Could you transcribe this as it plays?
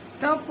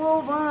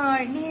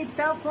தபோவாணி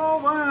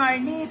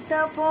தபோவாணி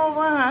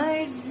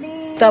தபோவாணி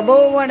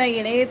தபோவன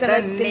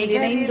இணையதளத்தில்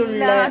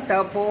இணைந்துள்ள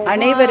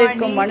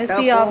அனைவருக்கும்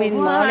மனுஷியாவின்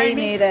மாலை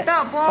நேர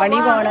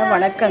பணிவான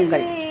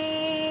வணக்கங்கள்.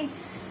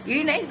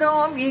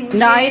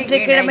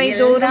 ஞாயிற்றுக்கிழமை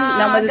தோறும்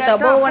நமது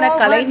தபோவன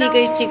கலை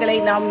நிகழ்ச்சிகளை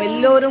நாம்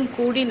எல்லோரும்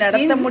கூடி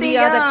நடத்த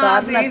முடியாத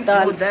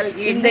காரணத்தால்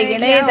இந்த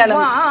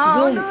இணையதளம்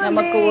ஜூம்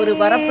நமக்கு ஒரு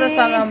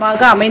வரப்பிரசாதமாக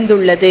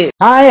அமைந்துள்ளது.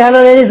 Hi, hello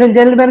ladies and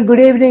gentlemen,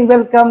 good evening,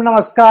 welcome,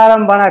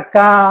 namaskaram,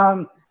 vanakkam.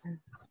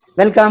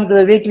 Welcome to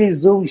the weekly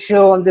Zoom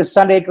show on this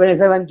Sunday,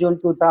 27 June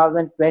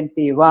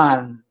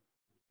 2021.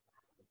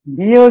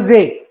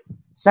 Music,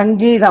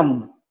 Sangeetam,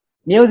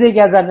 music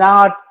as an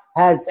art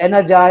has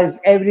energized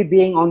every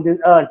being on this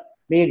earth,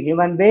 be it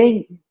human being,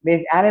 be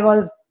it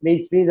animals, be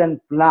it trees and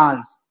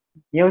plants.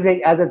 Music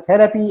as a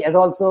therapy has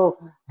also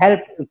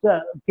helped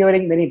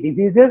curing many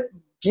diseases.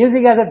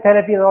 Music as a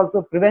therapy has also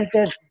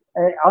prevented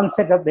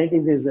onset of many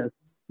diseases.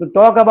 To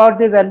talk about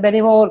this and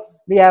many more,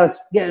 we have a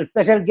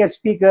special guest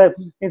speaker,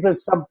 Mr.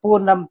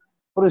 Sampurnam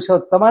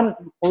Purushothaman,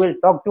 who will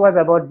talk to us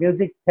about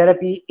music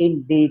therapy in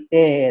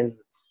detail.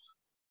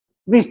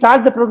 We start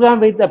the program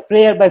with a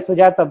prayer by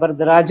Sujata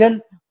Varadarajan,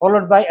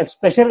 followed by a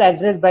special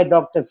address by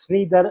Dr.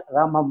 Sridhar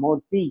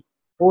Ramamurthy,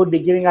 who will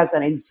be giving us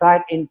an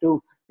insight into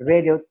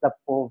Radio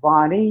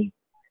Tapovani.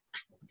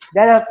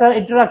 Thereafter,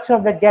 introduction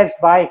of the guest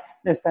by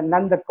Mr.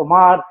 Nanda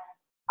Kumar,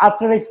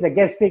 after which the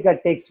guest speaker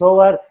takes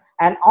over,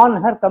 and on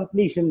her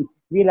completion,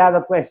 we'll have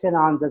a question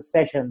and answer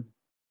session.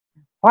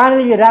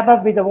 Finally, we wrap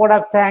up with a vote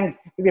of thanks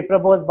to be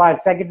proposed by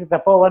Secretary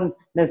Tapovan,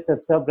 Mr.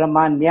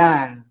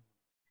 Subramanian.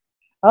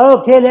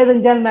 Okay, ladies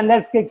and gentlemen,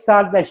 let's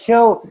kickstart the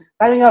show.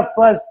 Coming up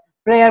first,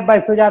 prayer by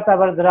Sujata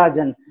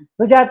Varadarajan.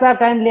 Sujata,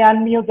 kindly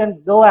unmute and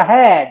go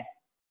ahead.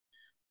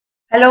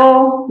 Hello,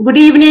 good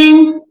evening.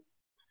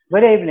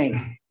 Good evening.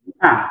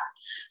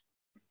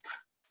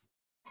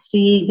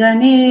 Sri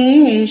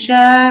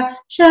Ganesha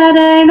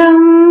Sharanam,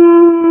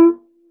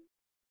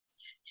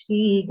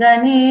 Sri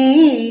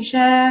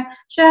Ganesha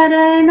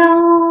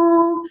Sharanam,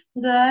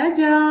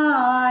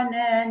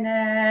 Gajanana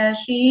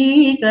Sri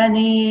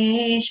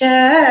Ganesha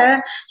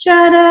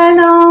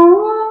Sharanam,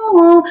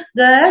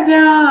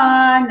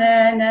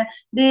 Gajanana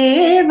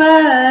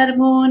Devar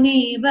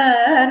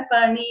Munivar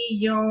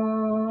Paniyum,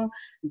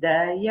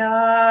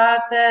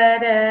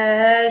 Dayakara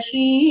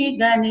Sri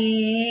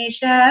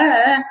Ganesha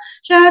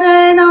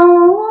Sharanam,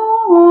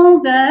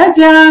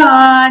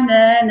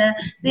 Gajanana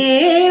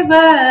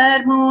Devar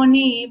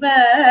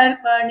Munivar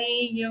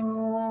Paniyum,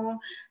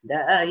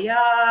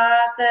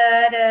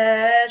 Dayakara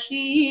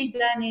Sri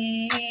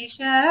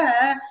Ganesha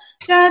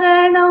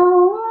Sharanam.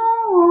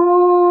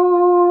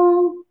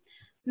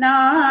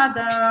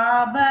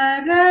 நாகாபரணனே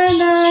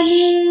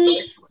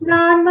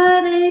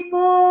நான்மறை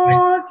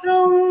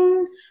போற்றும்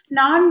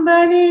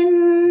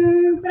நான்பனின்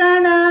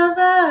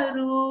பிரணவரூபனே,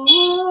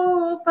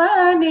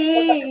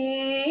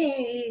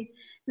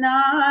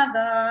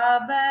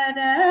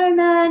 நாகாபரணனே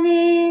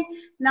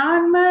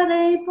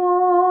நான்மறை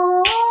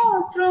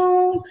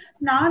போற்றும்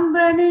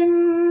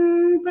நான்பனின்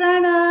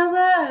பிரணவரூபனே,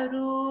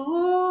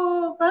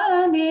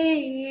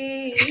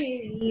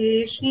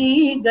 ஸ்ரீ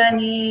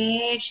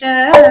கணேச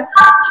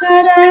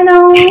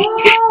சரணம்.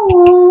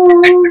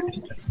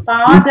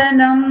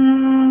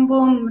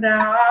 பாதநம்பும்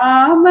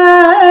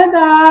ராமதாச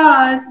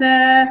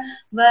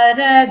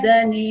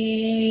வரதனே,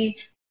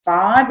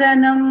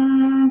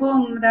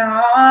 பாதநம்பும்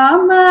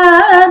ராமதாச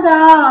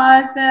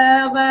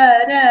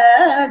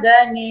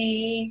வரதனே,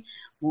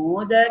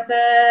 மோதக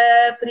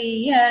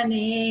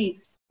பிரியனே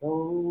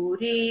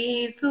கௌரி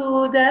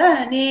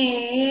சுதனே,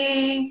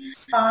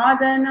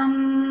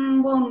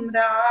 பாதநம்பும்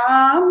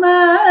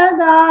ராமதாச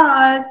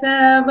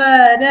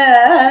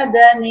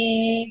வரதனே,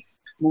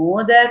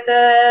 மோதக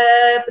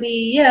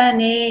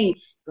பிரியனே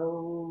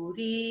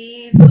கௌரி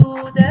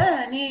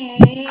சுதனே,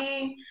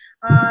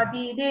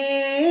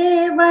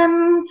 ஆதிதேவன்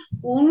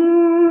உன்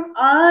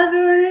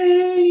அருள்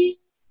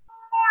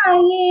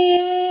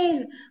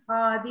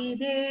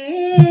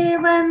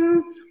ஆதிதேவன்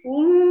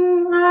உன்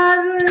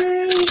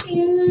அருள்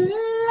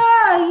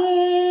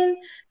இல்லையேல்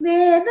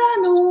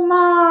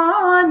வேதனுமானோ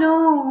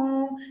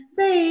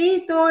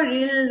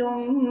செய்தொழில்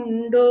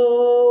உண்டோ,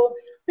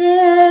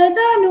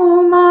 வேதனுமானோ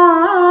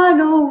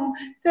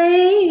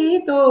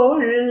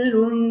செய்தொழில்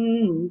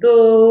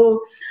உண்டோ,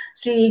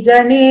 ஸ்ரீ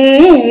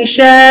கணேச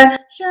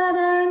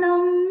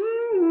சரணம்.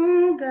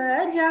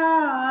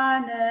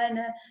 கஜானன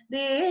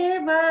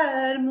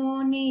தேவர்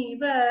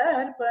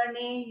முனிவர்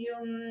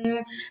பணியும்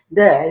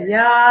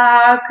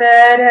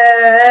தயாகர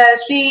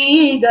ஸ்ரீ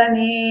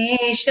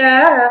கணேச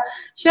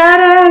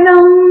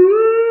சரணம்.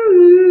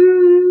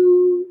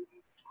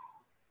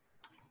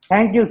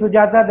 Thank you,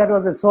 Sujata. That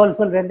was a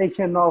soulful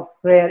rendition of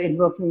prayer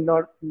invoking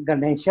Lord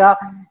Ganesha.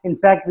 In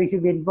fact, we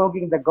should be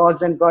invoking the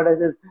gods and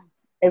goddesses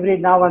every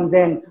now and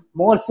then,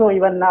 more so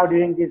even now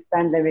during these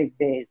pandemic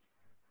days.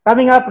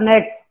 Coming up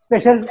next,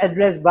 special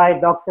address by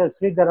Dr.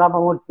 Sridhar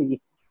Ramamurthy.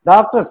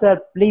 Doctor sir,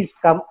 please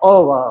come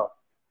over.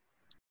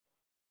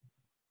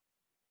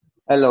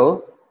 Hello.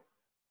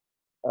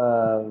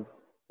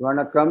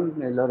 வணக்கம்,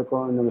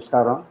 எல்லோருக்கும்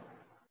நமஸ்காரம்.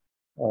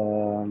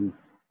 ஆம்,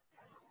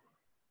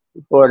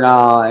 இப்போ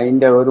நான்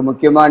இந்த ஒரு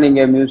முக்கியமா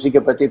நீங்க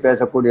மியூசிக்கை பத்தி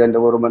பேசக்கூடிய அந்த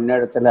 1 மணி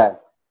நேரத்துல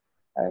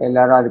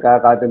எல்லாரும்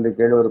அதுக்காக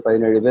காத்துருக்கேன். ஒரு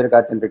 17 பேர்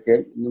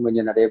காத்துருக்கேன். இன்னும்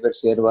கொஞ்சம் நிறைய பேர்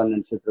சேருவான்னு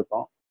நினைச்சிட்டு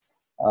இருக்கோம்.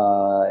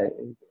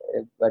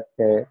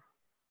 பட்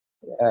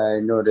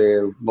இன்னொரு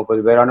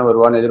 30 பேரான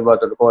வருவான்னு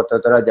எதிர்பார்த்துருக்கோம்.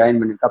 ஒருத்தரா ஜாயின்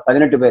பண்ணிருக்கா.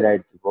 18 பேர்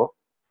ஆயிடுச்சு இப்போ.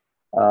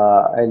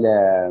 அதில்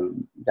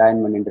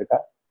ஜாயின் பண்ணிட்டு இருக்கா.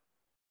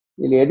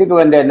 இதில் எதுக்கு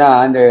வந்தேன்னா,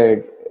 அந்த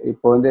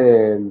இப்போ வந்து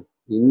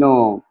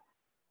இன்னும்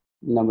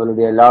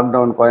நம்மளுடைய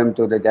லாக்டவுன்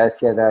கோயம்புத்தூர்ல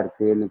ஜாஸ்தியாக தான்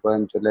இருக்கு. இந்த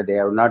கோயம்புத்தூர்ல they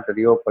have not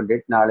reopen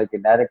it. நாளைக்கு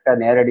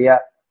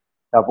நேரடியாக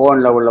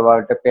தபோவனில்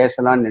உள்ளவர்கிட்ட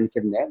பேசலாம்னு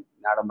நினச்சிருந்தேன்.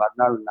 நாளை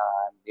மறுநாள்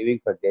நான்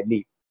லிவிங் ஃபார் டெல்லி,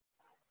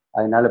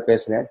 அதனால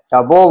பேசுகிறேன்.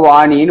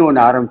 தபோவாணின்னு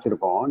ஒன்று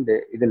ஆரம்பிச்சிருக்கோம் இந்த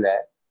இதில்.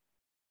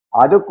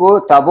 அதுக்கும்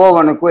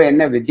தபோவனுக்கும்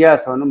என்ன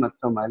வித்தியாசம்னு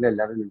மொத்தம் முதல்ல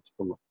எல்லாரும்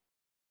நினச்சிக்கோங்க.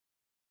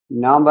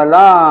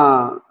 நாமெல்லாம்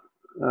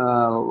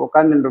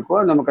உட்காந்துட்டு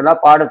இருக்கோம்,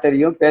 நமக்கெல்லாம் பாட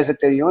தெரியும், பேச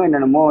தெரியும்,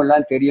 என்னென்னமோ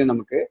எல்லாம் தெரியும்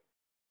நமக்கு.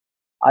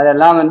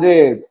 அதெல்லாம் வந்து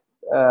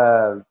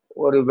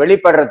ஒரு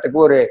வெளிப்படுறதுக்கு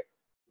ஒரு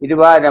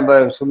இதுவாக நம்ம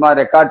சும்மா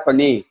ரெக்கார்ட்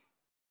பண்ணி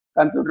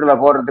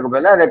கம்ப்யூட்டரில் போடுறதுக்கு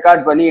பதிலாக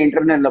ரெக்கார்ட் பண்ணி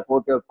இன்டர்நெட்டில்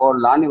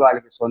போடலான்னு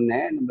இவாளுக்கு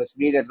சொன்னேன். நம்ம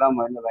ஸ்ரீதர்லாம்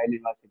முதல்ல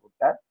வயலின் வாசி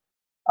கொடுத்தார்.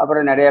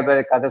 அப்புறம் நிறைய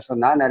பேர் கதை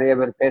சொன்னா, நிறைய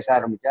பேர் பேச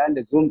ஆரம்பித்தா.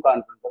 இந்த ஜூம்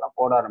கான்ஃபரன்ஸ் எல்லாம்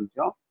போட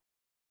ஆரம்பித்தோம்.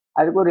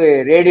 அதுக்கு ஒரு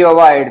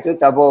ரேடியோவாக ஆயிடுச்சு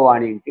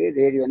தபோவாணின்ட்டு.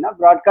 ரேடியோனா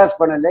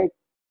ப்ராட்காஸ்ட் பண்ணலை,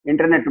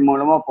 இன்டர்நெட்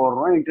மூலமாக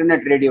போடுறோம்,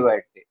 இன்டர்நெட் ரேடியோ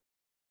ஆயிடுச்சு.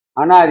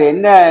 ஆனால் அது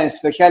என்ன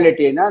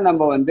ஸ்பெஷாலிட்டின்னா,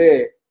 நம்ம வந்து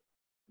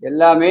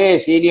எல்லாமே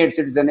சீனியர்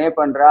சிட்டிசனே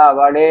பண்ணுறா,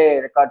 அவளே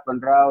ரெக்கார்ட்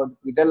பண்ணுறா.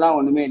 இதெல்லாம்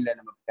ஒன்றுமே இல்லை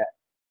நம்மக்கிட்ட.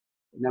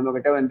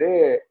 நம்மக்கிட்ட வந்து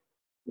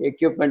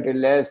எக்யூப்மெண்ட்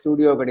இல்லை,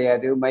 ஸ்டூடியோ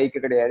கிடையாது, மைக்கு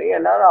கிடையாது.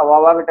 எல்லாரும்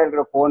அவாவாகிட்ட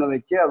இருக்கிற ஃபோனை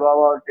வச்சு,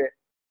 அவாவாகிட்ட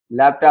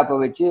லேப்டாப்பை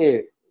வச்சு,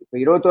 இப்போ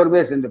 21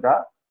 பேர் சேர்ந்துட்டா,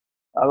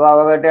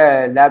 அவாவாகிட்ட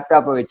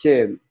லேப்டாப்பை வச்சு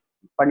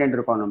பண்ணிட்டு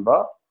இருக்கோம் நம்ம.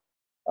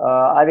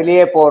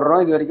 அதுலேயே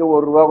போடுறோம். இது வரைக்கும்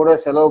 ₹1 கூட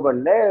செலவு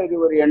பண்ணல. இது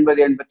ஒரு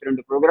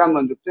 82 ப்ரோக்ராம்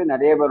வந்துட்டு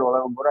நிறைய பேர்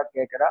உலகம் பூரா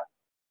கேட்குறா.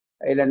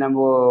 இதில்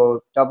நம்ம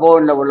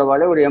தபோவனில்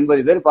உள்ளவாள் ஒரு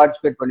 80 பேர்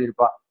பார்ட்டிசிபேட்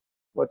பண்ணியிருப்பா.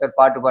 ஒருத்தர்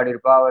பாட்டு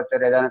பாடியிருப்பா,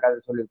 ஒருத்தர் ஏதாவது கதை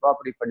சொல்லியிருப்பா,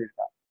 அப்படி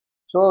பண்ணியிருப்பா.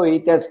 So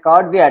it has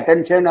got the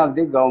attention of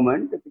the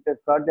government, it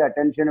has got the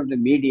attention of the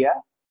media.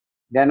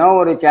 தினம்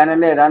ஒரு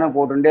சேனல்ல ஏதானு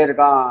போட்டுட்டே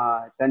இருக்கான்.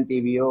 சன்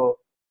டிவியோ,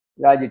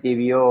 ராஜ்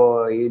டிவியோ,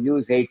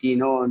 நியூஸ்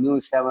 18ஓ,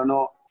 நியூஸ்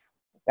 7ஓ,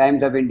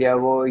 டைம்ஸ் ஆஃப்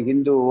இந்தியாவோ,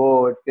 ஹிந்துவோ,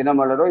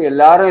 தினமலரோ,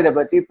 எல்லாரும் இதை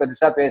பத்தி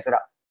பெருசா பேசுறா.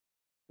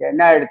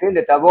 என்ன எடுத்து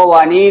இந்த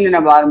தபோவாணின்னு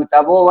நம்ம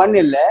தபோவன்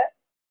இல்லை,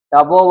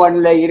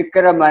 தபோவன்ல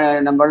இருக்கிற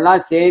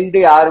நம்மெல்லாம் சேர்ந்து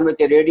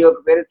ஆரம்பிச்ச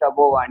ரேடியோக்கு பேரு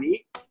தபோவாணி.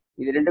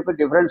 இது ரெண்டுக்கும்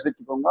டிஃபரன்ஸ்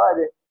வச்சுக்கோங்க.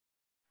 அது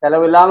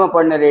செலவு இல்லாம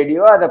பண்ண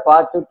ரேடியோ. அதை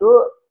பார்த்துட்டு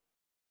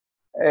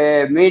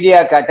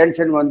மீடியாவுக்கு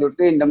அட்டென்ஷன்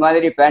வந்துட்டு இந்த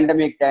மாதிரி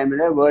பேண்டமிக்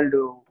டைம்ல வேர்ல்டு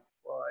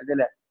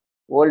இதுல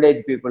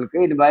ஓல்டேஜ் பீப்புளுக்கு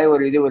இது மாதிரி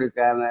ஒரு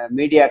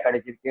மீடியா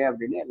கிடைச்சிருக்கு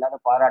அப்படின்னு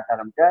எல்லாரும் பாராட்ட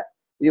ஆரம்பிச்சா.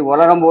 இது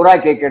உலகம் பூரா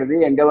கேட்கறது,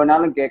 எங்க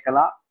வேணாலும்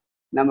கேட்கலாம்.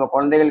 நம்ம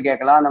குழந்தைகள்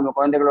கேட்கலாம், நம்ம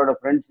குழந்தைகளோட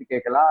ஃப்ரெண்ட்ஸ்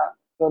கேட்கலாம்.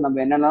 ஸோ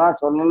நம்ம என்னென்னலாம்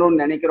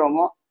சொல்லணும்னு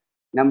நினைக்கிறோமோ,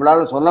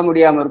 நம்மளால சொல்ல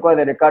முடியாம இருக்கோ,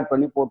 அதை ரெக்கார்ட்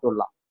பண்ணி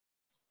போட்டுடலாம்.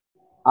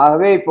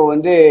 ஆகவே இப்போ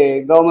வந்து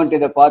கவர்மெண்ட்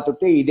இதை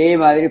பார்த்துட்டு இதே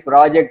மாதிரி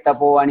ப்ராஜெக்ட்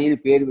தபோவாணின்னு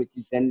பேர்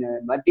வச்சு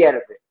மத்திய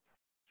அரசு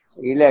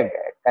இல்ல,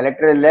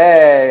 கலெக்டர் இல்ல,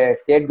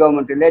 ஸ்டேட்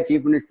கவர்மெண்ட் இல்ல,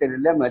 சீஃப் மினிஸ்டர்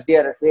இல்ல,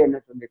 மத்திய அரசு என்ன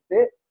சொல்லிட்டு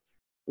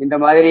இந்த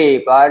மாதிரி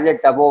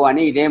ப்ராஜெக்ட்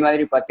தபோவாணி இதே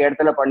மாதிரி 10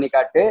 இடத்துல பண்ணி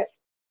காட்டு.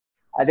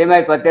 அதே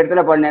மாதிரி 10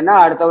 இடத்துல பண்ணேன்னா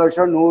அடுத்த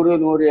வருஷம் 100,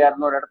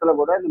 200 இடத்துல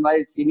கூட இந்த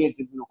மாதிரி சீனியர்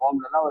சிட்டிசன்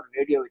ஹோம்ல எல்லாம் ஒரு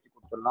ரேடியோ வச்சு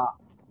கொடுத்துடலாம்.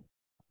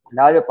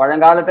 அதாவது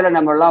பழங்காலத்துல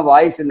நம்ம எல்லாம்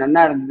வாய்ஸ்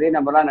நன்னா இருந்தது,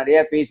 நம்ம எல்லாம் நிறைய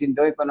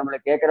பேசியிருந்தோம். இப்ப நம்மளை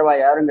கேட்கறவா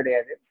யாரும்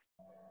கிடையாது.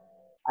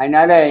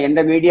 அதனால எந்த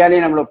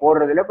மீடியாலையும் நம்மளை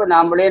போடுறது இல்லை. இப்ப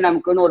நாமளே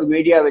நமக்குன்னு ஒரு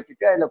மீடியா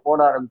வச்சுட்டு அதுல போட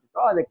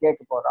ஆரம்பிச்சிட்டோம். அதை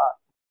கேட்க போறா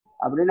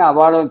அப்படின்னு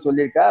அவளும்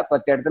சொல்லிட்டா.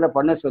 10 இடத்துல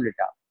பண்ண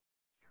சொல்லிட்டா.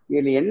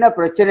 இதுல என்ன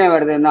பிரச்சனை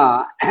வருதுன்னா,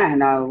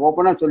 நான்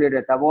ஓப்பனா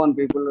சொல்லிடுறேன், தபோவன்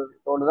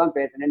பீப்புளோடு தான்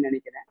பேசுனேன்னு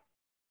நினைக்கிறேன்.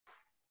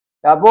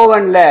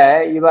 தபோவன்ல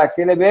இவ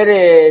சில பேர்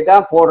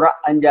தான் போடுறான்,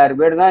 5-6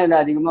 பேர் தான்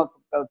இதுல அதிகமா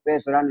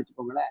பேசுறான்னு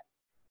வச்சுக்கோங்களேன்.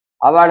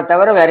 அவளை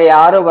தவிர வேற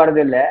யாரும்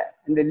வர்றதில்லை.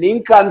 இந்த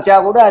லிங்க் அமிச்சா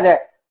கூட அதை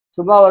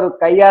சும்மா ஒரு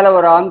கையால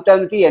ஒரு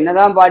அமுத்தி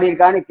என்னதான்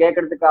பாடியிருக்கான்னு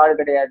கேட்கறதுக்கு ஆள்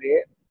கிடையாது.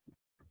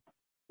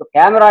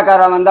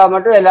 கேமராக்காரன் வந்தா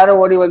மட்டும் எல்லாரும்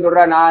ஓடி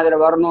வந்துடுறா, நான் அதுல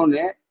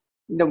வரணும்னு.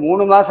 இந்த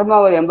 3 மாசமா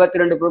ஒரு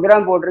 82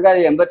 ப்ரோக்ராம் போட்டிருக்கா.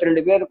 அது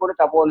 82 பேர் கூட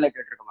தபோவன்ல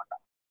கேட்டிருக்க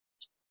மாட்டான்.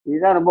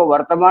 இதுதான் ரொம்ப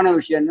வருத்தமான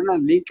விஷயம். என்னன்னா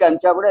லிங்க்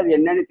அனுப்பிச்சா கூட அது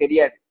என்னன்னு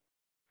தெரியாது.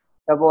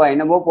 தபோவா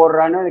என்னமோ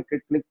போடுறான்னு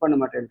கிளிக் பண்ண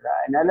மாட்டேன்றா.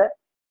 அதனால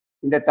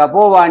இந்த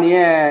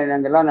தபோவாணியை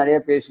நாங்கெல்லாம் நிறைய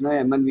பேசணும்,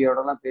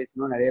 எம்என்வியோடலாம்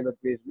பேசணும், நிறைய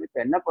பேர் பேசணும். இப்ப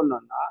என்ன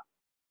பண்ணோம்னா,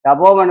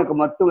 தபோவனுக்கு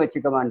மட்டும்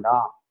வச்சுக்க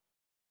வேண்டாம்,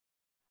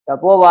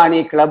 தபோவாணி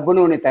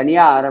கிளப்னு ஒன்று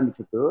தனியா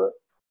ஆரம்பிச்சுட்டு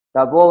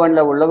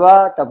தபோவன்ல உள்ளவா,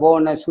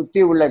 தபோவனை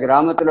சுத்தி உள்ள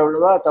கிராமத்துல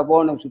உள்ளவா,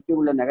 தபோவனை சுத்தி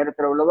உள்ள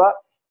நகரத்துல உள்ளவா,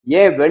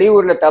 ஏன்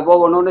வெளியூர்ல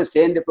தபோவனோன்னு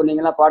சேர்ந்து இப்போ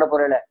நீங்களாம் பாட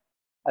போறல,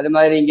 அது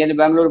மாதிரி இங்கேருந்து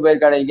பெங்களூர்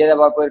போயிருக்காளா,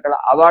 இங்கேதான்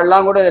போயிருக்கலாம்,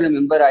 அவள்லாம் கூட இதுல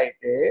மெம்பர்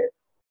ஆயிட்டு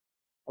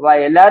அவ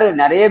எல்லாரும்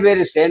நிறைய பேர்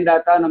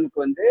சேர்ந்தாதான் நமக்கு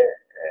வந்து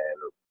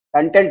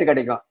கண்டென்ட்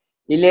கிடைக்கும்.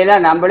 இல்லைன்னா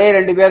நம்மளே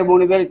 2 பேர்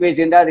 3 பேர்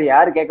பேசியிருந்தா அது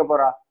யாரு கேட்க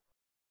போறா?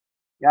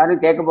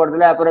 யாரும் கேட்க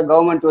போறதில்ல. அப்புறம்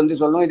கவர்மெண்ட் வந்து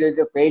சொல்லும்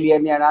இது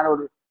ஃபெயிலியர்னு. ஏன்னா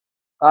ஒரு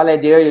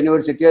காலேஜோ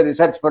யூனிவர்சிட்டியோ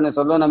ரிசர்ச் பண்ண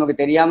சொல்லும், நமக்கு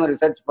தெரியாம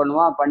ரிசர்ச்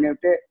பண்ணுவான்,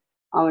 பண்ணிவிட்டு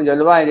அவன்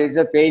சொல்லுவான் இது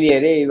இஸ்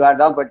ஃபெயிலியரு,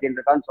 இவார் தான் பட்டின்னு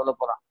இருக்கான்னு சொல்ல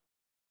போறான்.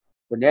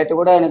 இப்போ நேற்று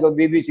கூட எனக்கு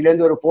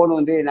பிபிசிலேருந்து ஒரு ஃபோன்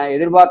வந்து, நான்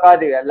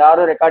எதிர்பார்க்காது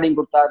எல்லாரும் ரெக்கார்டிங்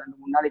கொடுத்தா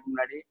 2-3 நாளைக்கு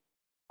முன்னாடி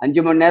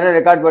 5 மணி நேரம்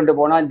ரெக்கார்ட் பண்ணிட்டு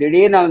போனான்.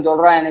 திடீர்னு அவன்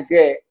சொல்றான்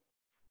எனக்கு,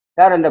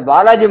 சார் அந்த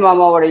பாலாஜி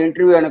மாமாவோட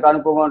இன்டர்வியூ எனக்கு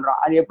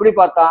அனுப்புங்கன்றான். அது எப்படி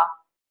பார்த்தான்?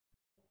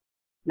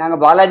 நாங்க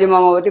பாலாஜி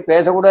மாமா பத்தி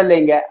பேசக்கூட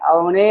இல்லைங்க.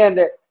 அவனே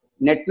அந்த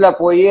நெட்ல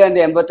போய் அந்த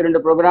 82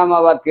 ப்ரோக்ராம்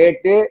அவ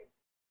கேட்டு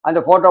அந்த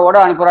போட்டோவோட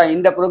அனுப்புறான்.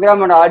 இந்த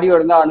ப்ரோக்ராமோட ஆடியோ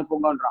இருந்தா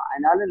அனுப்புங்கன்றான்.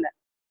 அதனால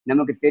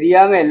நமக்கு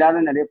தெரியாம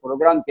எல்லாரும் நிறைய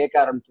ப்ரோக்ராம் கேட்க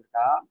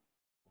ஆரம்பிச்சிருக்கா.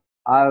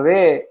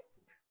 ஆகவே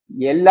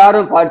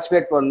எல்லாரும்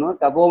பார்ட்டிசிபேட் பண்ணணும்.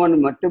 தபோவன்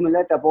மட்டும்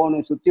இல்லை, தபோவனை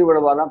சுற்றி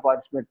உழவாலாம்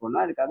பார்ட்டிசிபேட்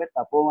பண்ணணும். அதுக்காக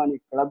தபோவானி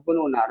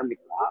கிளப்னு ஒன்று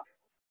ஆரம்பிக்கலாம்.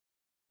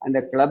 அந்த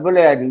கிளப்ல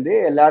இருந்து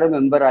எல்லாரும்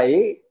மெம்பர்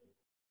ஆகி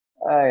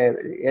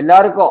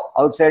எல்லாருக்கும்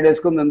அவுட்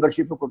சைடர்ஸ்க்கும்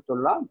மெம்பர்ஷிப்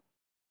கொடுத்துடலாம்.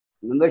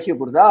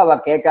 மெம்பர்ஷிப் கொடுத்தா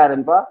அவள் கேட்க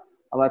ஆரம்பிப்பா,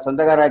 அவள்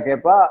சொந்தக்காரா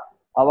கேட்பா,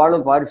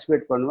 அவளும்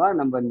பார்ட்டிசிபேட் பண்ணுவா.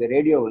 நம்ம இந்த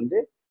ரேடியோ வந்து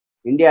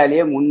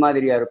இந்தியாவிலேயே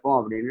முன்மாதிரியா இருக்கும்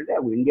அப்படின்றது.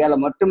 அவங்க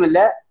இந்தியாவில் மட்டும்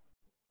இல்லை,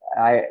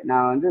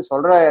 நான் வந்து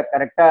சொல்ற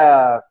கரெக்டா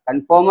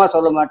கன்ஃபார்மா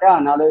சொல்ல மாட்டேன்.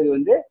 ஆனாலும் இது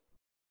வந்து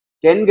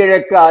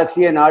தென்கிழக்கு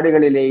ஆசிய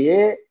நாடுகளிலேயே,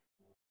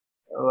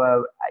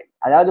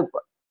 அதாவது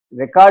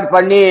ரெக்கார்ட்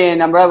பண்ணி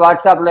நம்மளா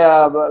வாட்ஸ்அப்ல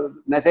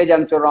மெசேஜ்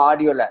அனுப்பிச்சிடுறோம்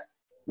ஆடியோல,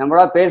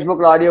 நம்மளா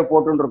ஃபேஸ்புக்ல ஆடியோ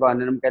போட்டுருக்கோம்,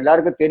 அது நமக்கு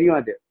எல்லாருக்கும் தெரியும்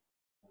அது.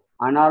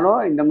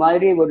 ஆனாலும் இந்த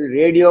மாதிரி ஒரு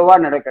ரேடியோவா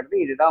நடக்கிறது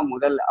இதுதான்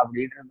முதல்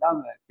அப்படின்றது தான்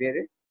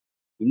பேரு.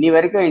 இன்னி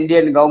வரைக்கும்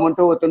இந்தியன்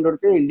கவர்மெண்ட்டும்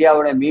ஒத்துண்டு,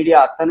 இந்தியாவோட மீடியா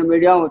அத்தனை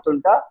மீடியாவும்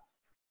ஒத்துண்டா.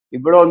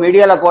 இவ்வளவு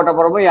மீடியால போட்ட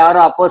பிறப்பும்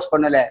யாரும் அப்போஸ்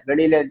பண்ணல,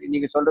 வெளியில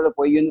நீங்க சொல்றது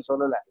பொய்ன்னு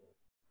சொல்லல.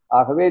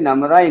 ஆகவே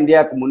நம்ம தான்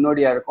இந்தியாவுக்கு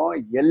முன்னோடியா இருக்கோம்.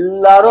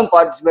 எல்லாரும்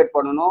பார்ட்டிசிபேட்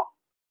பண்ணணும்.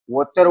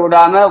 ஒருத்தர்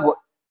விடாம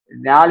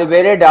 4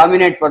 பேரே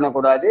டாமினேட்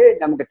பண்ணக்கூடாது.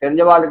 நமக்கு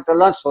தெரிஞ்ச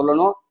வாழ்க்கெல்லாம்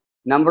சொல்லணும்.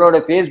 நம்மளோட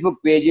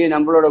ஃபேஸ்புக் பேஜ்,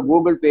 நம்மளோட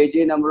கூகுள் பேஜ்,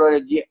 நம்மளோட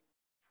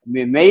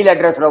மெயில்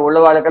அட்ரஸ்ல உள்ள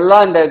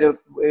வாழ்க்கெல்லாம் இந்த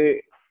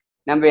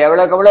நம்ம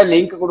எவ்வளோக்கு எவ்வளோ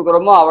லிங்க்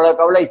கொடுக்குறோமோ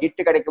அவ்வளோக்கு எவ்வளோ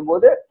ஹிட் கிடைக்கும்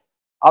போது,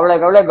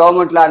 அவ்வளோக்கு எவ்வளோ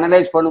கவர்மெண்ட்ல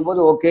அனலைஸ் பண்ணும்போது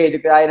ஓகே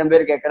இதுக்கு 1000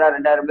 பேர் கேட்கறா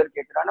 2000 பேர்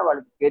கேட்கறான்னு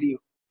அவளுக்கு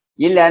தெரியும்.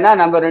 இல்லைன்னா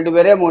நம்ம 2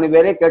 பேரே 3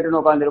 பேரே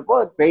கேட்டுன்னு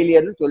உட்காந்துருப்போம்,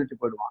 ஃபெயிலியர்னு சொல்லிட்டு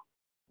போயிடுவான்.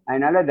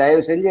 அதனால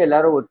தயவு செஞ்சு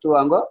எல்லாரும்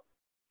ஒத்துவாங்க.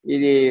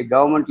 இது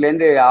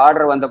கவர்மெண்ட்லேருந்து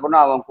ஆர்டர் வந்தப்போ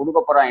அவன் கொடுக்க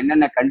போறான்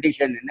என்னென்ன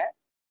கண்டிஷன்னு.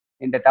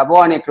 இந்த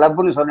தபோவானி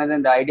கிளப்னு சொன்னது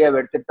இந்த ஐடியாவை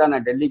எடுத்துட்டு தான்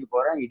நான் டெல்லிக்கு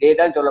போறேன். இதே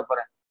தான் சொல்ல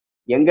போறேன்.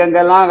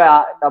 எங்கெங்கெல்லாம்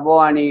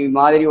தபோவானி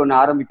மாதிரி ஒன்று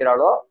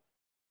ஆரம்பிக்கிறாளோ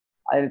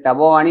அது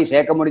தபோவானி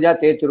சேர்க்க முடிஞ்சா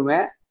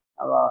தேய்த்துருவேன்.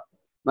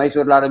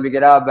 மைசூர்ல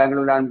ஆரம்பிக்கிறா,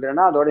 பெங்களூர்ல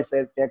ஆரம்பிக்கிறேன்னா அதோட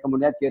சேர்க்க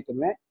முடிஞ்சா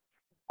சேர்த்துருவேன்.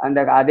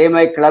 அதே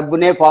மாதிரி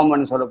கிளப்னே ஃபார்ம்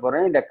பண்ண சொல்ல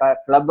போறேன். இந்த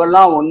கிளப்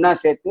எல்லாம் ஒன்னா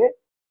சேர்த்து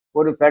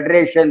ஒரு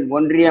ஃபெடரேஷன்,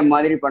 ஒன்றியம்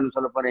மாதிரி பண்ண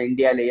சொல்ல போறேன்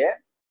இந்தியாலேயே.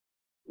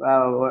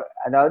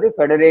 அதாவது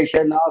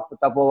ஃபெடரேஷன் ஆஃப்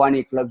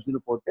தபோவானி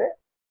கிளப்ஸ்னு போட்டு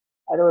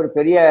அது ஒரு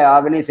பெரிய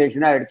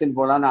ஆர்கனைசேஷனா எடுத்துன்னு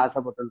போகலான்னு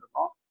ஆசைப்பட்டு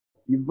இருக்கோம்.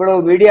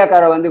 இவ்வளவு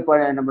மீடியாக்கார வந்து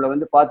நம்மளை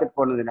வந்து பார்த்துட்டு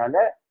போனதுனால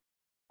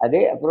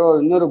அதே. அப்புறம்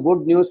இன்னொரு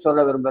குட் நியூஸ்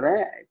சொல்ல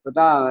விரும்புகிறேன். இப்போ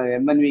தான்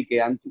எம்என்விக்கு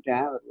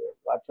அனுப்பிச்சிட்டேன்,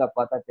 வாட்ஸ்அப்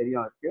பார்த்தா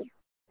தெரியும் அவருக்கு.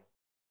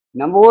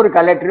 நம்ம ஊர்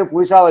கலெக்டர்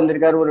புதுசாக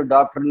வந்திருக்காரு, ஒரு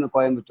டாக்டர்னு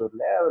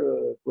கோயம்புத்தூர்ல.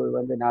 அவர்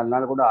வந்து 4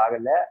 நாள் கூட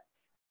ஆகலை.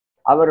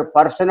 அவர்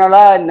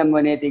பர்சனலாக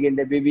நம்ம நேற்றுக்கு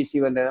இந்த பிபிசி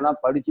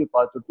வந்ததெல்லாம் படித்து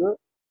பார்த்துட்டு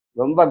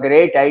ரொம்ப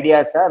கிரேட் ஐடியா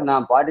சார்,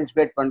 நான்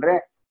பார்ட்டிசிபேட்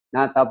பண்ணுறேன்,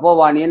 நான்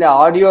தப்போவானியில்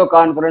ஆடியோ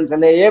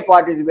கான்ஃபரன்ஸ்லேயே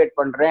பார்ட்டிசிபேட்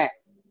பண்ணுறேன்,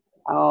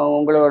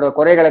 உங்களோட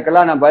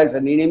குறைகளுக்கெல்லாம் நான்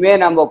பதில். இனிமே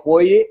நம்ம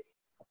போய்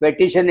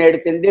பெட்டிஷன்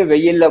எடுத்துட்டு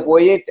வெயில்ல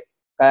போய்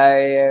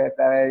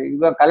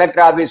இவன்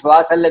கலெக்டர் ஆபீஸ்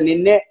வாசல்ல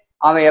நின்று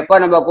அவன் எப்ப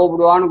நம்ம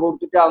கூப்பிடுவான்னு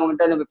கொடுத்துட்டு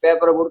அவங்ககிட்ட நம்ம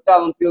பேப்பரை கொடுத்து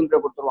அவன் பியூன்கிட்ட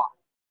கொடுத்துருவான்.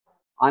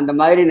 அந்த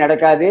மாதிரி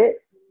நடக்காது.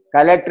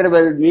 Collector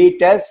will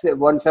meet us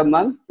once a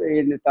month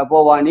இன்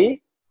தபோவானி.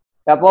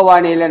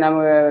 தபோவானியில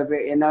நம்ம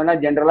என்னன்னா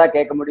ஜென்ரலா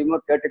கேட்க முடியுமோ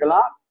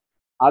கேட்டுக்கலாம்.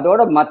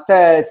 அதோட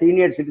மற்ற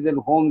சீனியர் சிட்டிசன்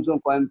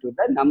ஹோம்ஸும்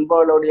கோயம்புத்தூர்ல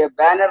நம்மளுடைய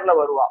பேனர்ல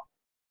வருவான்.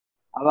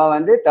 அவன்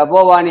வந்து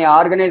தபோவானி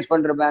ஆர்கனைஸ்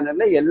பண்ற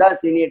பேனர்ல எல்லா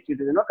சீனியர்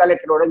சிட்டிசனும்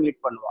கலெக்டரோட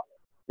மீட் பண்ணுவான்.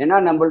 ஏன்னா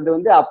நம்மளது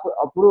வந்து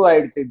அப்ரூவ்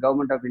ஆயிடுச்சு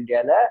கவர்மெண்ட் ஆஃப்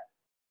இந்தியால.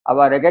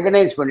 அவ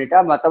ரெகக்னைஸ் பண்ணிட்டா,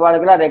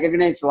 மற்றவாளுக்கெல்லாம்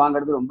ரெகக்னைஸ்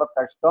வாங்குறது ரொம்ப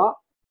கஷ்டம்.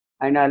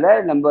 அதனால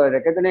நம்ம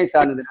ரெகக்னைஸ்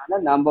ஆனதுனால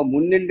நம்ம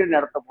முன்னின்று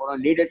நடத்த போறோம்,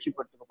 லீடர்ஷிப்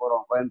எடுத்துக்க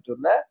போறோம்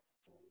கோயம்புத்தூர்ல.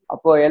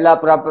 அப்போ எல்லா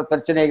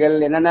பிரச்சனைகள்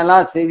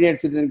என்னென்னலாம் சீனியர்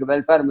சிட்டிசனுக்கு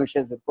வெல்ஃபேர்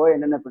மெஷர்ஸ் இருக்கோ,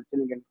 என்னென்ன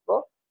பிரச்சனைகள் இருக்கோ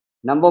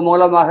நம்ம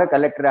மூலமாக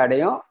கலெக்டர்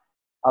அடையும்.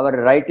 அவர்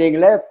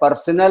ரைட்டிங்ல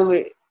பர்சனல்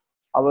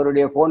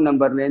அவருடைய ஃபோன்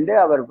நம்பர்லேருந்து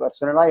அவர்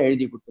பர்சனலாக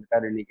எழுதி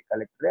கொடுத்துருக்காரு இன்னைக்கு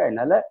கலெக்டர்.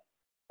 அதனால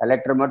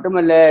கலெக்டர் மட்டும்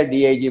இல்லை,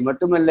 டிஐஜி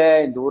மட்டும் இல்லை,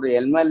 இந்த ஊர்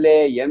எம்எல்ஏ,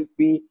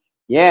 எம்பி,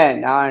 ஏன்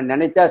நான்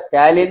நினைச்சா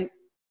ஸ்டாலின்,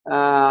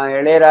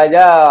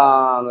 இளையராஜா,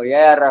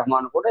 ஏஆர்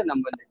ரஹ்மான் கூட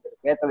நம்ம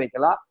பேச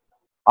வைக்கலாம்.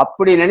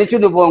 அப்படி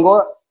நினைச்சுட்டு போங்க.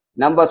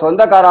 நம்ம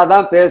சொந்தக்காரா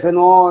தான்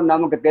பேசணும்,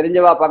 நமக்கு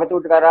தெரிஞ்சவா பக்கத்து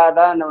வீட்டுக்காரா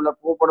தான் நம்மளை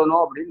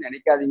கூப்பிடணும் அப்படின்னு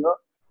நினைக்காதீங்க.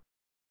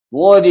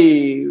 மோடி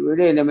விட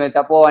இந்த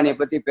தப்போவானியை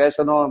பத்தி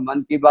பேசணும்.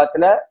 மன் கி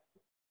பாத்ல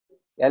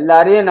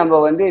எல்லாரையும் நம்ம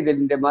வந்து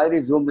இந்த மாதிரி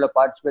ஜூம்ல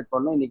பார்ட்டிசிபேட்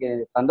பண்ணணும். இன்னைக்கு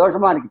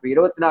சந்தோஷமா இருக்கு. இப்போ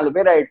 24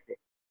 பேர் ஆயிடுச்சு.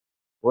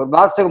 ஒரு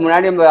மாசத்துக்கு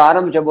முன்னாடி நம்ம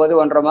ஆரம்பிச்ச போது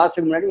 1.5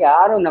 மாசத்துக்கு முன்னாடி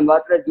யாரும் நம்ம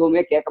இடத்துல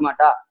ஜூமே கேட்க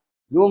மாட்டா.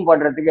 ஜூம்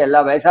பண்றதுக்கு எல்லா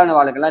வயசான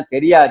வாழ்க்கெல்லாம்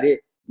தெரியாது,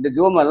 இந்த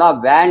ஜூம் எல்லாம்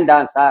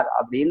வேண்டாம் சார்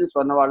அப்படின்னு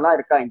சொன்னவாள்லாம்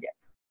இருக்காங்க.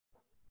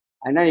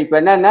 அதனால இப்ப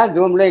என்னன்னா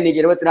ஜூம்ல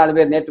இன்னைக்கு 24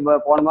 பேர், நேற்று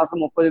போன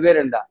மாசம் 30 பேர்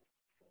இருந்தா.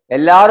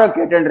 எல்லாரும்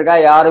கேட்டு இருக்கா,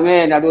 யாருமே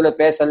நடுவுல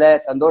பேசல.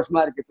 சந்தோஷமா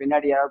இருக்கு.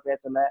 பின்னாடி யாரும்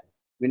பேசல,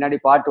 முன்னாடி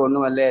பாட்டு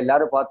ஒண்ணும் இல்லை,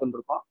 எல்லாரும் பார்த்துட்டு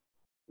இருக்கோம்.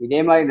 இதே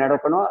மாதிரி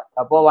நடக்கணும்.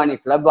 தப்போவாணி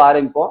கிளப்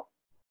ஆரம்பிப்போம்.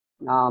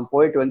 நான்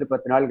போயிட்டு வந்து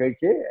 10 நாள்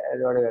கழிச்சு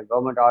அதோட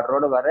கவர்மெண்ட்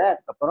ஆர்டரோடு வரேன்.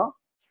 அதுக்கப்புறம்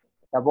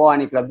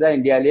தப்போவாணி கிளப் தான்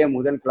இந்தியாவிலேயே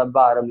முதல்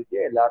கிளப்பாக ஆரம்பிச்சு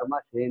எல்லாருமா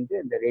சேர்ந்து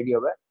இந்த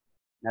ரேடியோவை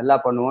நல்லா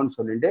பண்ணுவோன்னு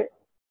சொல்லிட்டு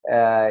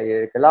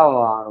இதுக்கெல்லாம்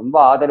ரொம்ப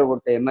ஆதரவு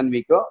கொடுத்த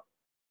எம்என்விக்கோ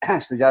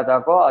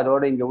சுஜாதாக்கோ,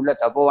 அதோடு இங்கே உள்ள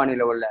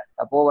தப்போவனில்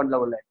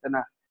உள்ள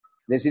எத்தனை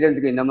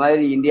ரெசிடென்ட்ஸுக்கு இந்த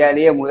மாதிரி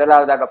இந்தியாவிலேயே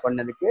முதலாவதாக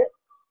பண்ணதுக்கு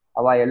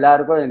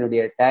எல்லாருக்கும்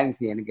என்னுடைய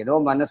தேங்க்ஸ். எனக்கு ஏதோ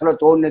மனசுல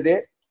தோணுது,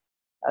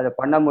 அதை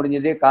பண்ண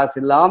முடிஞ்சது. காசு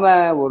இல்லாம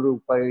ஒரு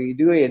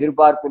இதுவே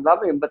எதிர்பார்ப்பு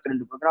இல்லாம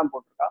 82 ப்ரோக்ராம்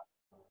போட்டிருக்கா.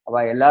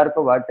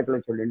 எல்லாருக்கும் வாழ்த்துக்களை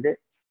சொல்லிட்டு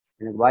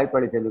எனக்கு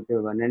வாய்ப்பளித்ததுக்கு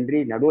நன்றி.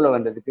 நடுவுல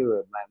வந்ததுக்கு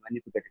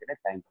மன்னிப்பு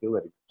கேட்டுக்கிறேன். Thank you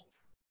very much.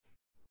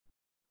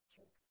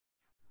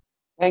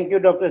 Thank you,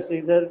 Dr.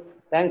 Sridhar.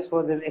 Thanks for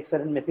the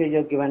excellent message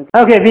you've given.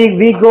 Okay,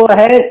 we go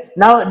ahead.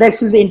 Now, next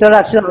is the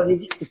introduction of the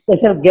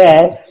special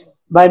guest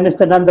by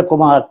Mr.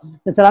 Nandakumar.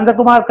 Mr.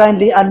 Nandakumar,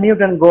 kindly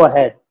unmute and go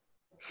ahead.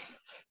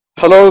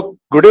 Hello,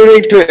 good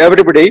evening to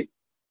everybody.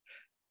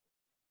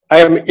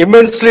 I am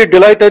immensely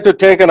delighted to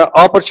take an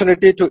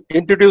opportunity to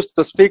introduce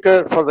the speaker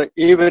for the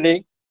evening,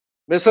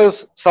 Mrs.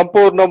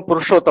 Sampurnam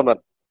Purushothaman.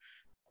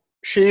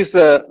 She is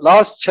the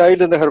last child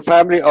in her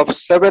family of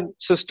 7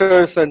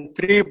 sisters and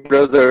 3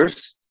 brothers.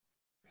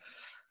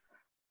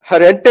 Her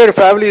entire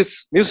family is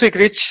music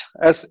rich,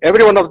 as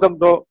every one of them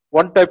know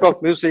one type of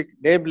music,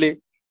 namely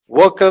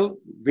vocal,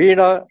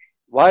 veena,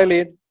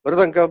 violin,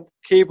 mridangam,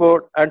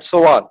 keyboard, and so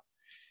on.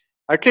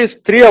 At least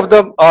 3 of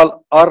them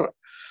are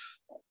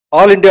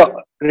all India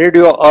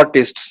radio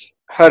artists.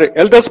 Her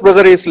eldest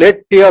brother is late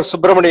T.R.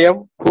 Subramaniam,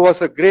 who was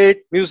a great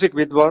music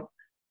vidwan,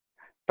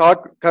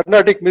 taught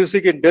Carnatic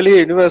music in Delhi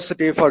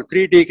University for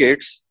 3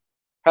 decades,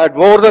 had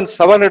more than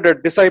 700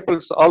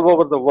 disciples all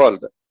over the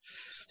world.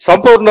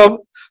 Sampurnam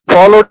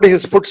followed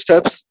his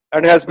footsteps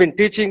and has been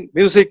teaching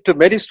music to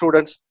many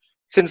students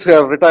since her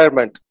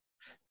retirement,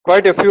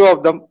 quite a few of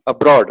them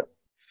abroad.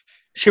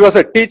 She was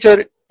a teacher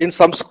in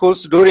some schools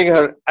during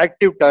her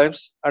active times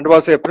and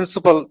was a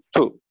principal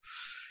too.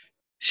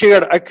 She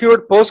had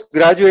acquired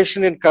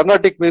post-graduation in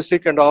Carnatic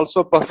music and also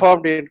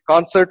performed in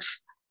concerts,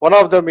 one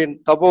of them in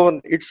Tapovan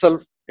itself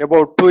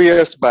about 2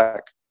 years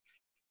back.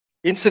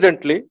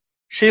 Incidentally,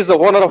 she is the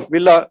owner of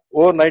Villa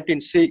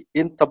O19C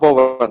in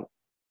Tapovan.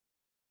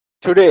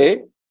 Today,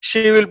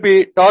 she will be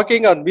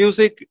talking on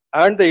music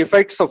and the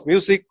effects of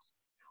music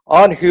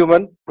on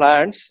human,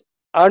 plants,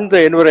 and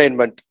the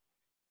environment.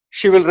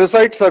 She will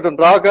recite certain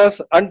ragas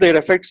and their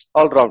effects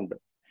all round.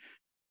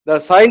 The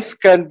science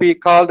can be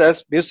called as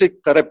music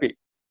therapy.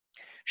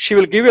 She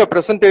will give a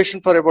presentation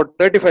for about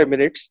 35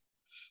 minutes,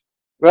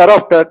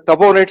 whereafter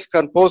Tabonites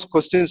can pose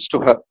questions to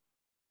her.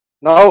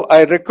 Now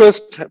I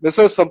request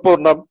Mrs.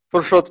 Sampurnam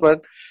Purushothaman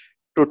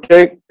to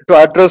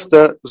address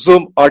the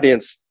Zoom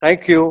audience.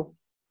 Thank you.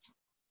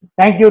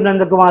 Thank you,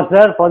 Nandakumar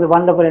sir, for the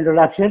wonderful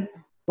introduction.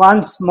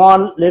 One small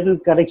little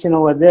correction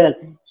over there.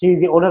 She is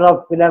the owner of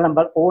villa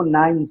number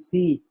 09C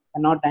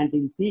and not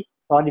 19C.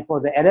 Sorry for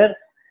the error.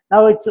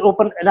 Now it's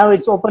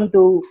open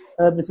to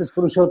Mrs.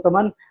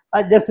 Purushothaman.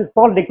 Just a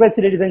small request,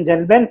 ladies and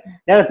gentlemen.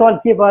 Let us all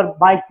keep our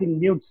mics in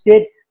mute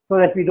state so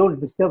that we don't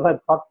disturb her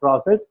thought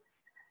process.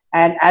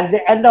 And at the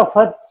end of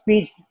her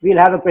speech, we'll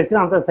have a question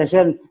and answer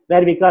session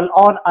where we can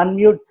all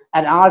unmute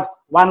and ask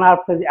one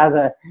after the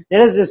other.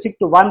 Let us restrict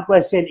to one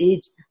question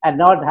each and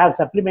not have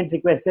supplementary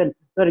questions,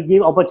 so to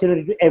give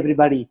opportunity to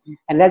everybody.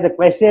 And let the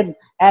question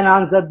and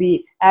answer be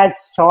as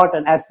short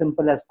and as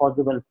simple as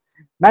possible.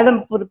 Madam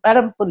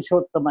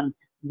Purushothaman,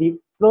 the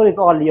floor is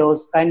all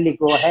yours. Kindly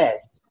go ahead.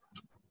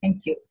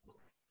 Thank you.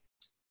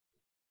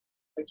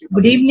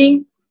 Good evening.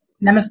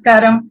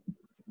 Namaskaram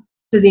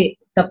to the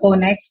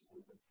Taponites.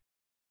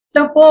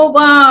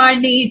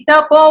 Tapovani,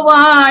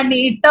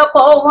 Tapovani,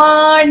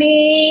 Tapovani,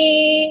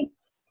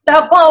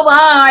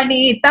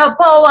 Tapovani,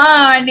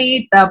 Tapovani,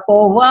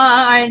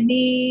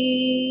 Tapovani.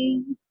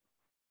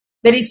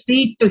 Very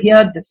sweet to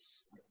hear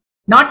this.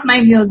 Not my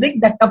music,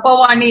 the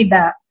Tapovani,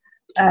 the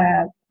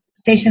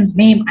station's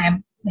name I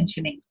am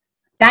mentioning.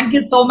 Thank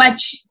you so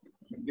much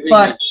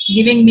for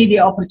giving me the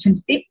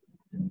opportunity.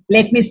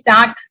 Let me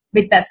start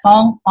with a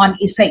song on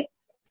Isai.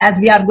 As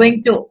we are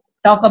going to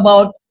talk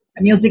about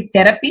music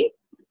therapy,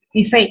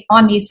 Isai,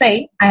 on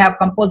Isai, I have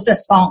composed a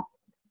song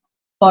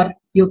for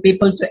you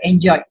people to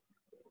enjoy.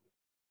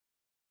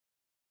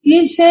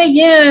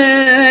 இசையில்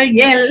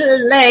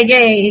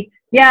எல்லையை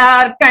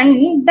யார்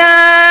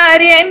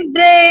கண்டார்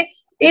என்று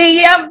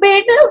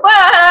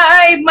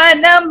இயம்பிடுவாய்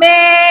மனமே,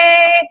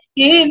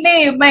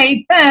 இனிமை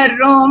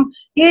தரும்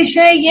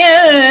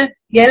இசையில்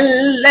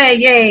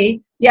எல்லையை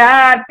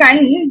யார்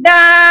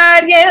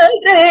கண்டார்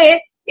என்று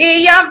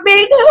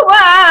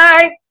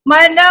இயம்பிடுவாய்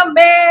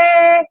மனமே,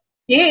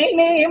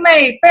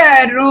 இனிமை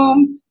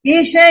தரும்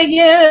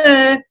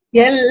இசையில்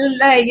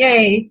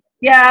எல்லையை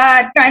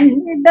யார்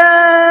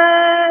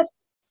கண்டார்.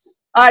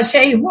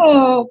 அசைவோ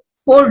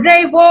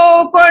புழைவோ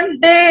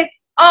கொண்டு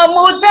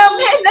அமுதம்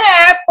என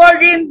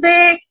பொழிந்து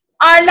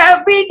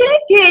அளவிட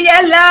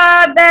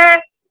இயலாத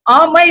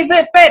அமைவு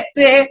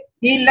பெற்று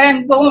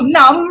இலங்கும்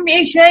நம்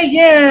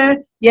இசையில்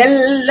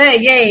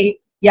எல்லையை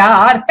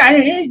யார்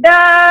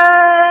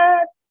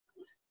கண்டார்?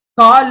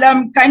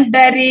 காலம்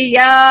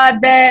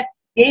கண்டறியாத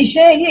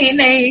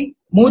இசையினை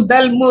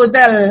முதல்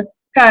முதல்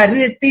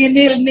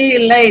கருத்தினில்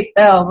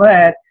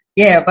நிலைத்தவர்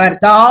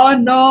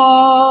எவர்தானோ?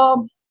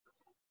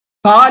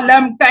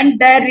 காலம்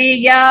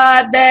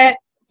கண்டறியாத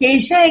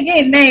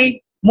இசையினை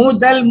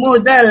முதல்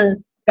முதல்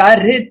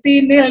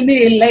கருத்தினில்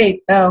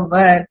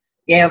நிலைத்தவர்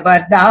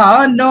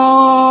எவர்தானோ?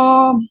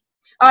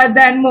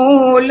 அதன்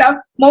மூலம்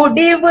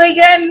முடிவு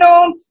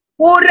என்னும்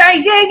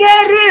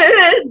உரையறிந்திட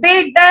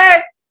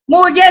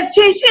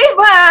முயற்சி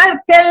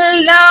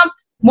செய்வார்க்கெல்லாம்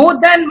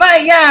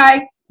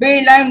முதன்மையாய்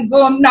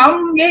விளங்கும்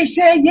நம்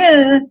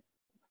இசையில்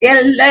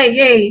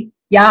எல்லையை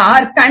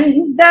யார்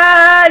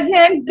கண்டார்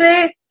என்று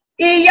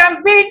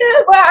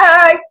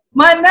இயம்பிடுவாய்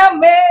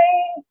மனமே.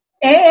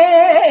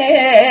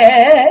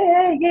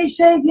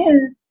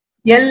 இசையில்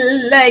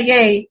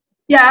எல்லையை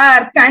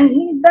யார்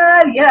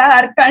கண்டார்,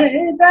 யார்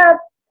கண்டார்,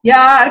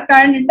 யார்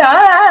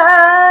கண்டார்?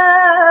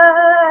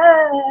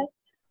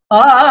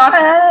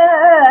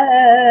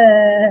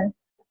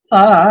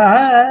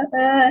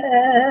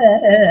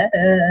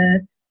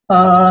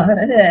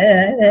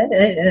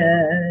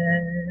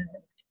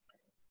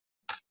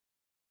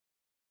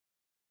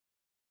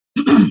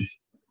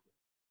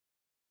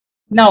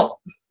 Now,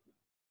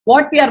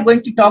 what we are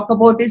going to talk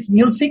about is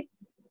music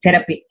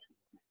therapy.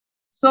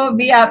 So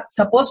we are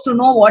supposed to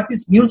know what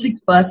is music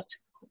first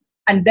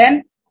and then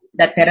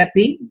the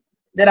therapy.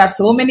 There are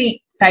so many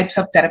types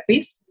of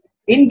therapies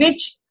in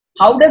which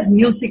how does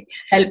music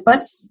help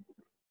us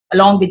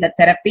along with the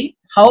therapy?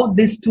 How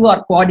these two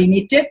are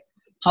coordinated?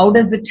 How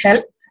does it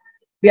help?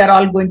 We are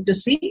all going to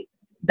see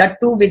that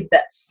too with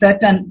the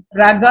certain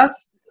ragas,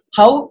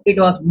 how it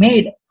was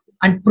made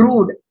and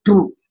proved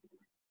true.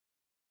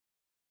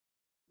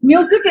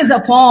 Music is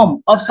a form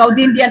of South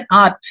Indian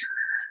art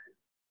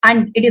and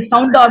it is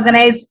sound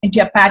organized into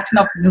a pattern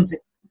of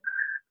music.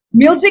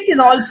 Music is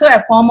also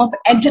a form of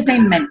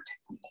entertainment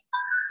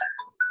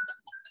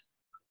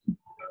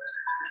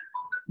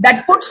that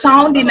puts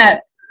sound in a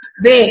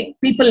way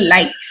people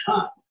like.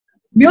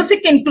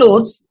 Music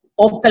includes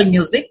vocal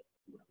music,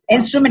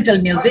 instrumental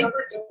music,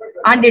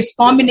 and its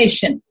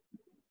combination.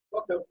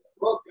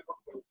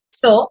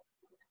 So,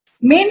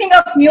 meaning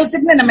of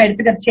music na nama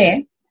eduthukarche,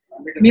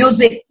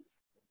 music.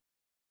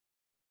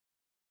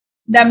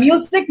 The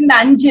music in the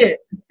 5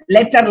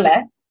 letter la,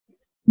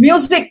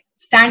 music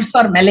stands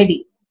for melody.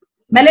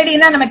 Melody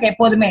na namakku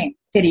eppodume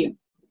theriyum.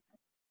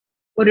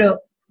 Oru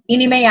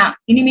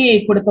inimiyai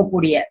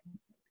kodukakuriya.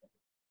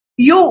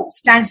 U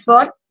stands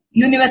for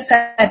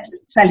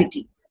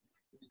universality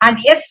and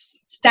S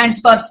stands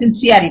for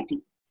sincerity.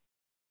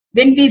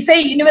 When we say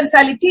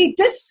universality, it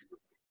is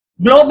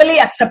globally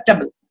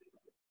acceptable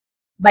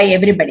by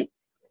everybody.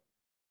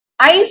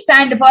 I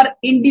stand for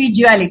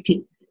individuality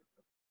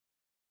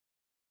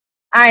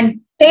and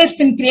taste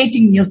in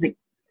creating music.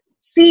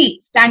 C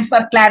stands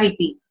for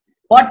clarity.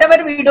 Whatever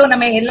we do,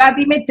 நம்ம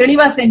எல்லாத்தையுமே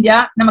தெளிவா செஞ்சா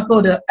நமக்கு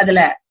ஒரு அதுல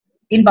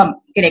இன்பம்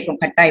கிடைக்கும்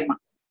கட்டாயமா.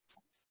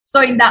 So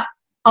இந்த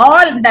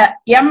all the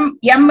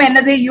M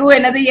என்னது, U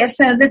என்னது, S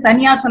என்னது,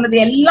 தனியா சொன்னது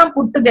எல்லாம்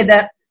put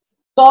together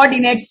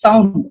coordinate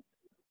sound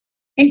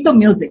into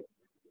music.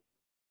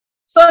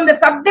 So இந்த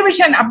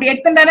subdivision அப்படி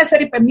எடுத்துட்டானே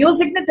சரி. இப்ப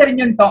மியூசிக்னு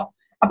தெரிஞ்சுட்டோம்.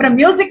 அப்புறம்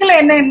மியூசிக்ல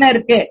என்ன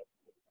இருக்கு?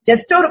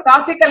 ஜஸ்ட் ஒரு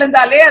காஃபி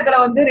கலந்தாலே அதுல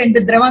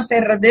 2 திரவம்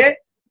சேர்றது,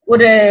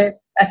 ஒரு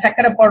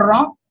சக்கரை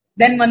போடுறோம்,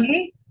 then only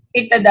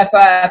the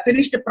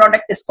finished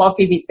product is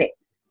coffee, we say.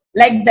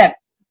 Like that.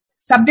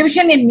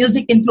 Subdivision in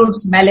music includes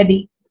melody,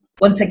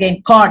 once again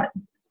chord,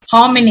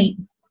 harmony,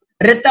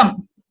 rhythm,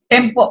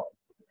 tempo.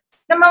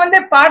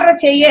 நம்ம பாடுற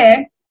செய்ய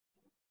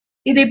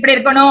இது இப்படி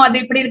இருக்கணும், அது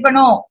இப்படி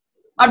இருக்கணும்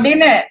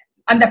அப்படின்னு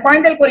அந்த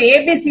குழந்தைகளுக்கு ஒரு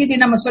ABCD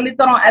நம்ம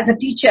சொல்லித்தரோம் as a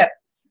teacher.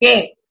 A,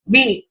 B,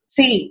 C,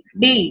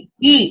 D,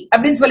 E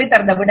அப்படின்னு சொல்லி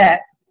தரத விட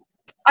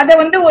அத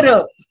ஒரு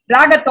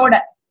ராகத்தோட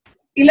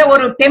இல்ல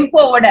ஒரு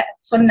டெம்போவோட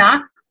சொன்னா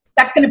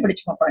டக்குன்னு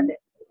பிடிச்சுக்கோ குழந்தை.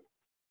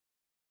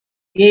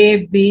 A,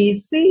 B,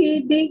 C,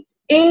 D,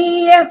 E,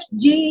 F,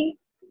 G,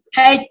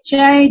 H,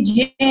 I, J,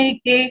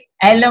 K,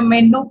 L, M,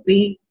 N, O, P,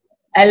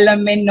 L,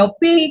 M, N, O,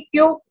 P, Q,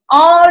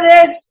 R,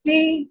 S, T,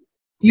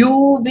 U,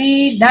 V,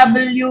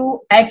 W,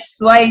 X,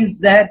 Y,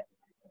 Z,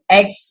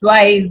 X,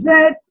 Y, Z,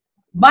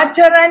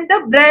 butter and the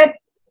bread.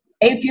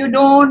 If you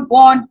don't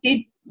want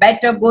it,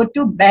 better go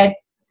to bed.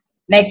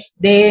 Next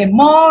day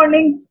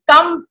morning,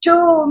 come to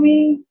me.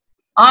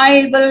 I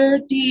will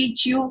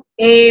teach you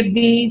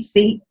ABC.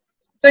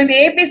 So இந்த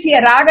ABC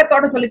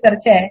ராகத்தோட சொல்லி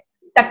தரச்ச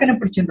டக்குன்னு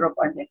பிடிச்சுன்றோம்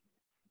குழந்தை.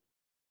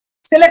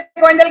 சில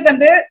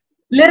குழந்தைகளுக்கு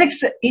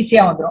lyrics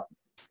ஈஸியா வந்துடும்.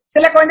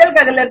 சில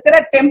குழந்தைகளுக்கு அதுல இருக்கிற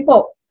tempo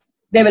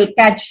they will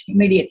catch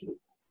immediately.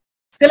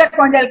 சில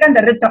குழந்தைகளுக்கு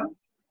அந்த ரித்தம்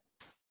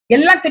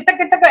எல்லாம் கிட்ட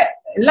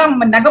எல்லாம்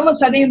நகமும்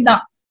சதையும்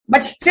தான்.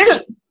 பட் ஸ்டில்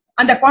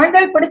அந்த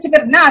குழந்தைகள்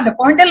படிச்சுக்கிறதுனா அந்த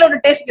குழந்தைகளோட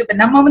டேஸ்ட்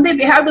நம்ம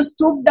we have to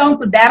stoop down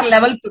to their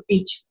level to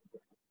teach.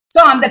 So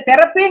அந்த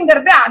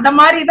தெரப்பிங்கிறது அந்த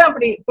மாதிரி தான்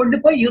அப்படி கொண்டு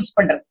போய் யூஸ்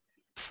பண்றது.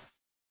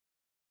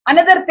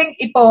 another thing,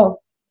 இப்போ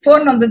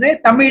போன் வந்தது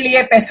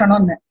தமிழ்லயே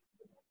பேசணும்னு.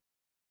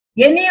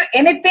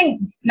 எனிதிங்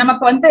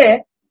நமக்கு வந்து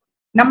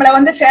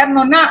நம்மள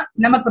சேரணும்னா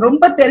நமக்கு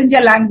ரொம்ப தெரிஞ்ச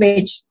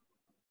லாங்குவேஜ்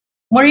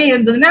மொழி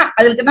இருந்ததுன்னா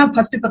அதுக்கு தான்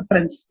ஃபர்ஸ்ட்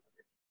ப்ரிஃபரன்ஸ்.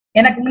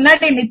 எனக்கு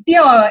முன்னாடி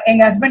நித்தியம்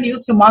எங்க husband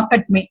use to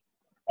market me,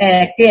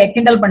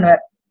 கிண்டல்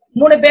பண்ணுவார்.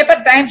 3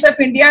 paper, times of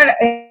India,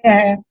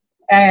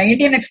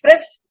 Indian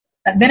express,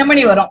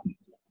 Dinamani வரும்.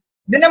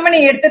 தினமணி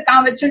எடுத்து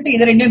தான் வச்சுட்டு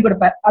இது 2யும்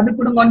கொடுப்பார். அது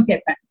கொடுங்கன்னு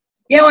கேட்பேன்.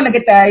 ஏன் உனக்கு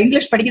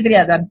இங்கிலீஷ் படிக்க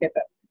தெரியாதான்னு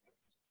கேட்பேன்.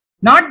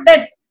 நாட்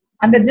தட்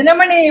அந்த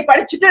தினமணி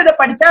படிச்சுட்டு இதை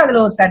படிச்சா அதுல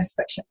ஒரு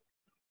சாட்டிஸ்பாக்சன்.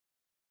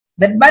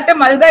 பெட்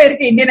பாட்டம் அதுதான்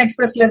இருக்கு. இந்தியன்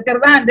எக்ஸ்பிரஸ்ல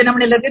இருக்கிறதா,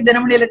 தினமணில இருக்கு,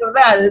 தினமணில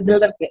இருக்கிறதா அது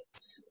இதுல இருக்கு.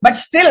 பட்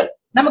ஸ்டில்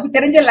நமக்கு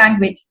தெரிஞ்ச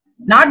லாங்குவேஜ்.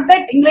 நாட்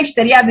தட் இங்கிலீஷ்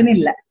தெரியாதுன்னு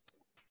இல்ல.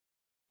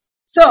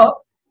 சோ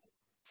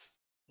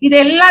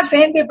இதெல்லாம்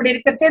சேர்ந்து இப்படி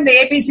இருக்கச்சு இந்த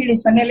ஏபிசிடி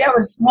சொன்ன இல்லையா,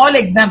 ஒரு ஸ்மால்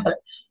எக்ஸாம்பிள்.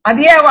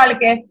 அதே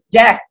அவளுக்கு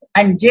ஜாக்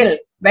அண்ட் ஜில்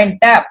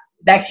went up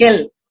the hill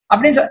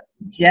அப்படின்னு சொல்.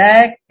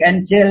 Jack and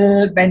Jill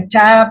went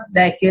up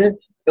the hill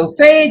to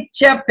fetch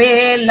a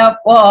pail of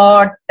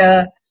water.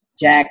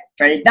 Jack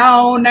fell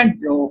down and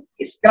broke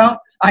his crown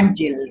and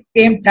Jill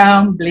came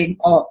tumbling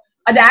off.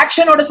 அது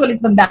ஆக்ஷனோட சொல்லி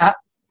தந்தா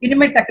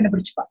இனிமே டக்குன்னு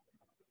பிடிச்சுப்பா.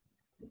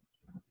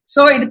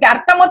 So இதுக்கு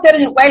அர்த்தமும்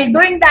தெரிஞ்சு, while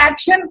doing the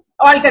action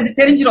அவளுக்கு அது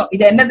தெரிஞ்சிடும்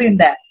இது என்னது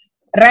இந்த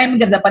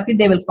ரைம்ங்கிறத பத்தி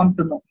they will come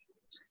to know.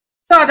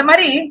 So அது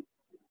மாதிரி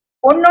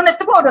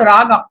ஒன்னொன்னுத்துக்கும் ஒரு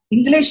ராகம்.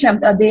 English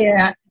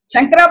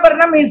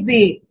Shankarabharanam is the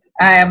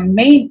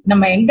main.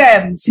 நம்ம எங்க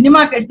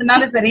சினிமாக்கு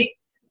எடுத்தனாலும் சரி,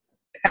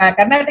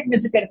 கர்நாடிக்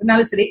மியூசிக்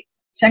எடுத்தனாலும் சரி,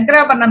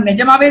 சங்கராபரணம்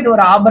நிஜமாவே இது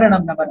ஒரு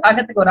ஆபரணம். நம்ம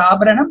ராகத்துக்கு ஒரு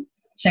ஆபரணம்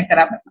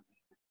சங்கராபரணம்.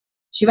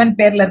 சிவன்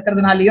பேர்ல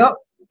இருக்கிறதுனாலயோ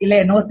இல்ல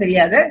என்னவோ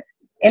தெரியாது,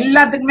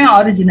 எல்லாத்துக்குமே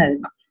ஆரிஜினல்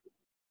தான்.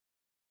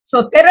 சோ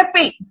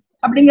தெரப்பி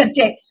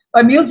அப்படிங்கறச்சே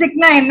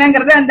மியூசிக்னா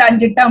என்னங்கறத அந்த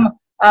 5 டேர்ம்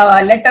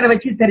லெட்டர்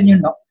வச்சு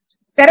தெரிஞ்சுட்டோம்.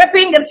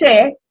 தெரப்பிங்கிறச்சே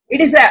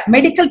it is a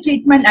medical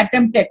treatment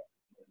attempted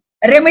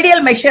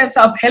remedial measures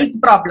of health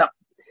problem.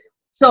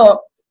 So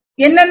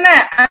என்னென்ன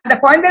அந்த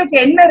குழந்தைகளுக்கு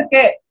என்ன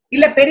இருக்கு,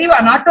 இல்ல பெரியவா,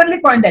 நாட் ஓன்லி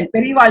குழந்தை,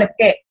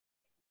 பெரியவாளுக்கு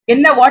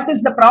என்ன, வாட்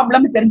இஸ் த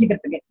ப்ராப்ளம்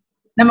தெரிஞ்சுக்கிறதுக்கு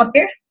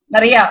நமக்கு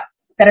நிறைய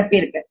தெரப்பி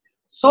இருக்கு.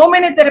 சோ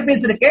மெனி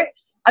தெரப்பிஸ் இருக்கு.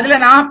 அதுல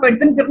நான் இப்ப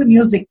எடுத்துக்கிறது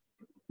மியூசிக்.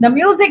 இந்த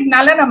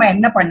மியூசிக்னால நம்ம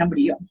என்ன பண்ண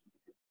முடியும்?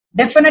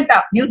 டெஃபினட்டா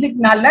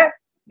மியூசிக்னால,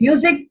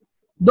 music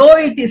though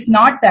it is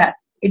not,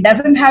 it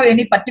doesn't have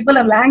any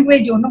particular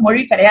language, ஒன்னும்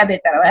மொழி கிடையாதே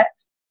தவிர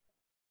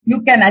யூ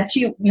கேன்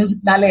அச்சீவ்.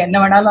 மியூசிக்னால என்ன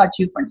வேணாலும்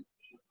அச்சீவ் பண்ணு.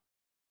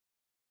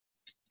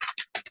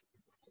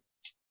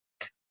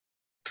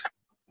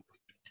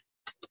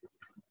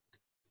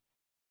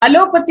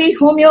 அலோபதி,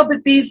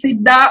 ஹோமியோபதி,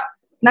 சித்தா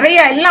நிறைய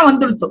எல்லாம்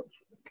வந்துடுத்து.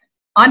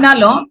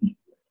 ஆனாலும்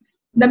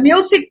இந்த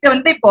மியூசிக்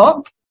இப்போ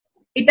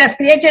it has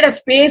created a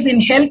space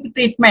in health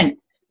treatment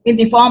in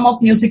the form of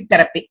music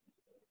therapy.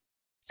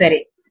 சரி,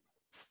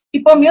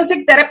 இப்போ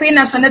மியூசிக் தெரப்பி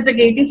நான்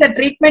சொன்னதுக்கு it is a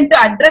treatment to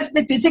address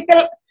the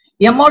physical,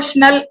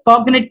 emotional,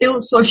 cognitive,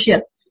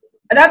 social.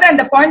 அதாவது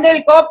அந்த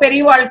குழந்தைகளுக்கோ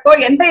பெரியவாளுக்கோ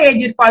எந்த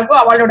ஏஜ் இருப்பாளுக்கோ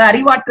அவளோட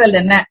அறிவாற்றல்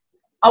என்ன,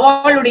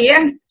 அவளுடைய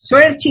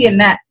சுழற்சி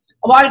என்ன,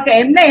 அவளுக்கு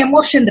என்ன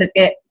எமோஷன்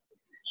இருக்கு,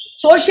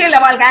 சோசியல்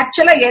அவளுக்கு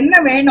ஆக்சுவலா என்ன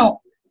வேணும்,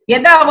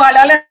 எதை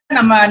அவளால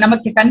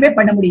நமக்கு கன்வே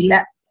பண்ண முடியல.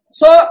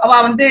 சோ அவ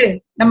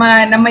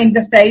நம்ம இந்த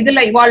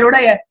இதுல இவாளோட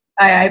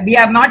we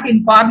are not in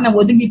பார்ன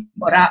ஒதுங்கி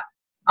போறா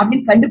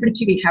அப்படின்னு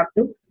கண்டுபிடிச்சு we have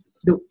to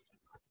do.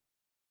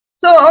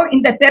 So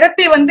இந்த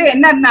தெரப்பி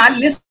என்னன்னா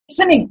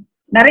லிசனிங்,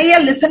 நிறைய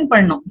லிசன்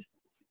பண்ணும்.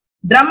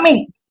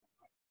 Drumming,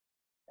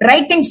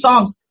 writing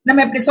songs.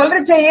 நம்ம இப்படி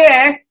சொல்றச்சேயே,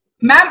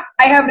 ma'am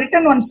I have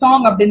return one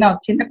song அப்படின்னா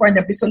சின்ன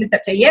குழந்தை அப்படி சொல்லி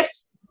தச்சே. S,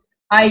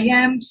 I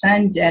am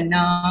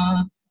Sanjana,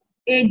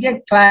 aged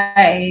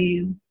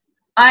 5.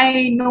 I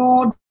know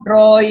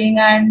drawing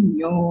and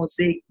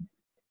music.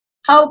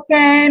 How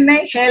can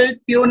I help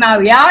you now?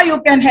 Yeah, you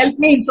can help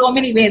me in so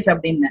many ways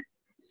அப்படின்னு.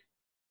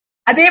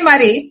 அதே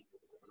மாதிரி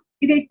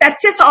இது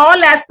touches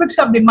all aspects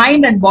of the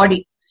mind and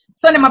body.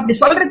 So நம்ம அப்படி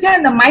சொல்றச்ச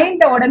இந்த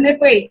மைண்ட உடனே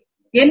போய்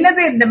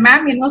என்னது இந்த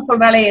மேம் இன்னும்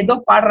சொல்றாளே, ஏதோ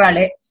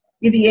பாடுறாளே,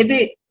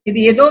 இது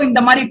ஏதோ இந்த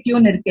மாதிரி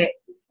டியூன் இருக்கு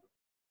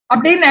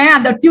அப்படின்னு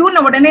அந்த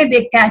டியூனை உடனே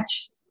they catch.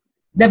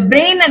 The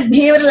brain and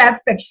behavioral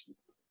aspects.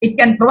 It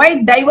can provide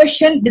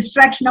diversion,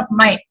 distraction of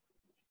mind.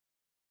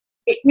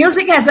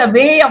 Music has a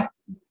way of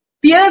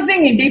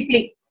piercing it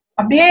deeply.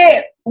 அப்படியே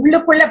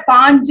உள்ளுக்குள்ள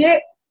பாஞ்சு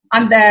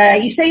அந்த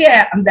இசைய,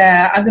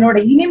 அதனோட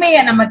இனிமைய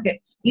நமக்கு,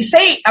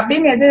 இசை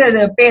அப்படின்னு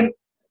எது பேர்,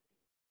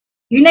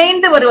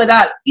 இணைந்து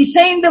வருவதால்,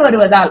 இசைந்து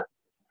வருவதால்,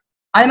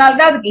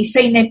 அதனால்தான் அதுக்கு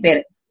இசைன்னே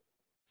பேரு.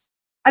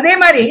 அதே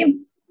மாதிரி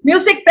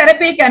music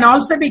therapy can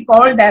also be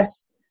called as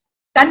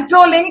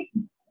controlling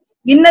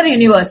inner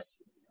universe.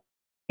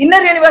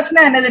 Inner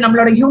யூனிவர்ஸ்னா என்னது?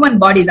 நம்மளோட ஹியூமன்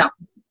பாடி தான்.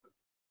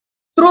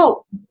 Through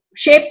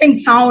shaping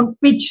sound,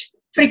 pitch,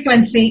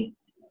 frequency.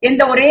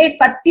 எந்த ஒரே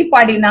கத்தி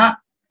பாடினா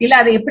இல்ல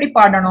அதை எப்படி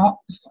பாடணும்,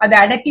 அதை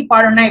அடக்கி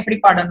பாடணும்னா எப்படி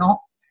பாடணும்,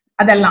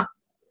 அதெல்லாம்.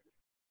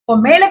 இப்போ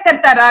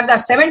மேலக்கர்த்தா ராகா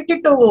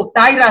 72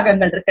 தாய்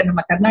ராகங்கள் இருக்கு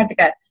நம்ம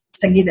கர்நாடக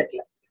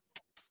சங்கீதத்துல.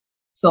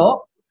 So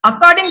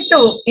according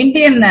to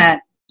Indian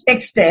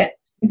text,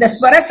 இந்த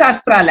ஸ்வர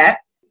சாஸ்திரால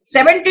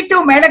 72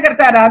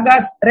 மேலகர்த்தா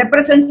ராகாஸ்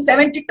ரெப்ரசன்ட்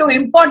 72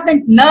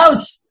 இம்பார்ட்டன்ட்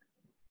நர்வ்ஸ்,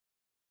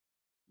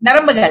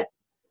 நரம்புகள்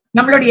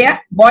நம்மளுடைய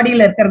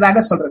பாடியில இருக்கிறதாக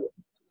சொல்றது.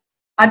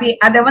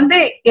 அத வந்து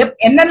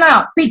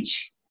என்னெல்லாம் pitch,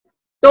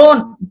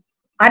 tone,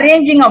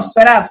 arranging of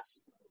swaras,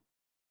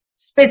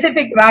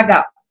 specific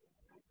Raaga,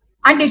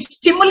 and it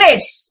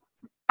stimulates.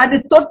 அது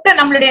தொட்டு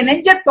நம்மளுடைய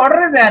நெஞ்ச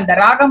தொடருது அந்த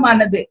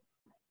ராகமானது.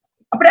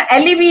 அப்புறம்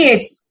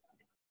அலிவியேட்ஸ்,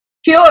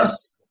 கியூர்ஸ்.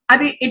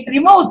 அது it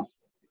removes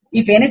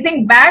if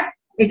anything bad,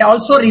 it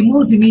also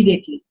removes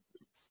immediately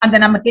அந்த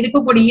நமக்கு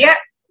இருக்கக்கூடிய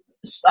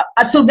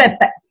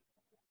அசுகத்தை.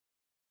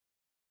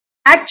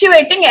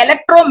 Activating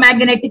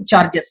electromagnetic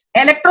charges.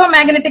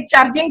 Electromagnetic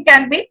charging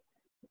can be,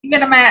 இங்க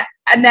நம்ம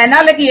அந்த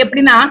அனாலஜி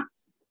எப்படின்னா,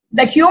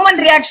 the human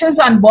reactions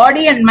on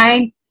body and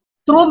mind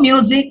through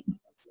music,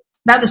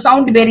 the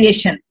sound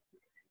variation.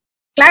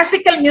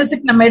 Classical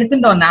music நம்ம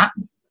எடுத்துட்டோம்னா,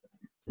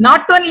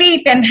 not only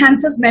it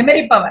enhances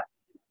memory power,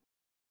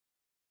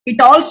 it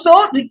also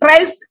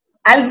retrieves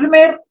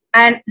Alzheimer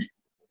and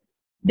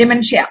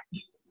dementia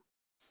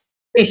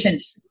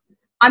patients.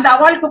 அந்த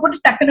அவளுக்கு கூட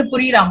டக்குன்னு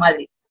புரியுற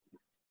மாதிரி.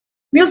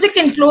 Music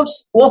includes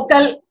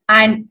vocal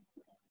and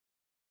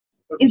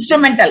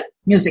instrumental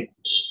music.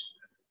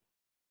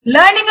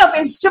 Learning of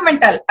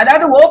instrumental,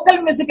 அதாவது vocal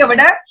music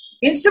விட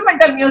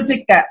instrumental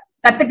music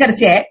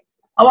கத்துக்கறச்சே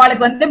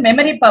அவளுக்கு வந்து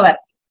memory power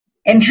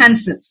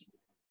enhances,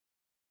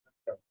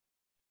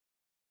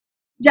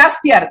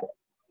 ஜாஸ்தியா இருக்கு.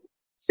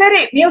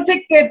 சரி,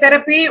 மியூசிக்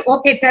தெரப்பி,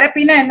 ஓகே.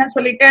 தெரப்பினா என்ன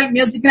சொல்லிட்டேன்,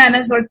 மியூசிக்னா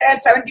என்ன சொல்லிட்டேன்,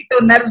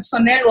 72 நர்வ்ஸ்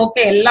சொன்னேன்,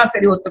 ஓகே, எல்லாம்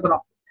சரி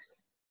ஒத்துக்கிறோம்.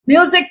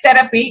 மியூசிக்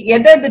தெரப்பி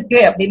எதுக்கு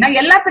அப்படின்னா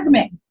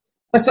எல்லாத்துக்குமே.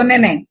 இப்ப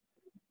சொன்னேனே,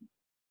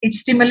 இட்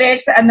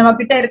ஸ்டிமுலேட்ஸ், நம்ம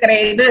கிட்ட இருக்கிற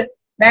இது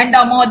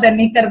வேண்டாமோ அதை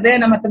நீக்கிறது,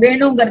 நமக்கு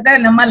வேணுங்கிறத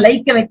நம்ம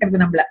லைக்க வைக்கிறது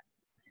நம்மள.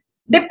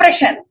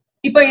 டிப்ரெஷன்,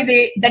 இப்போ இது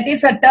that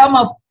is a term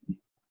of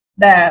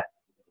the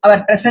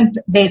our present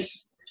days.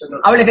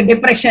 அவளுக்கு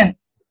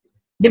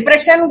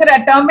டிப்ரெஷன்ங்கிற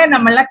டேர்மே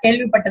நம்ம எல்லாம்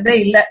கேள்விப்பட்டதே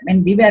இல்ல when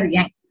we were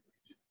young.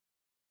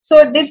 So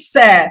this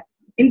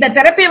இந்த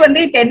தெரப்பி வந்து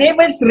it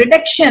enables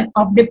reduction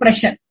of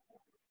depression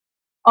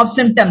of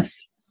symptoms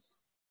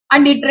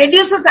and it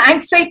reduces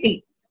anxiety.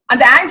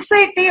 அந்த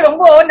anxiety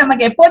ரொம்ப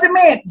நமக்கு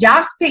எப்போதுமே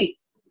ஜாஸ்தி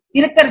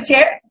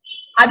இருக்கிறச்சே,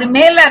 அது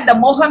மேல அந்த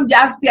மோகம்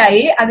ஜாஸ்தி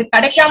ஆகி அது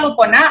கிடைக்காம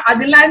போனா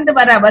அதுல இருந்து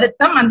வர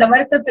வருத்தம், அந்த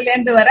வருத்தத்துல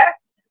இருந்து வர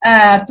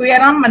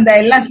துயரம், அந்த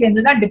எல்லாம்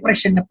சேர்ந்துதான்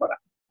டிப்ரெஷன்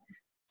போறோம்.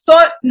 சோ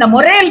இந்த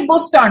மொரேல்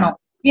பூஸ்ட் ஆனோம்,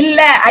 இல்ல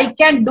I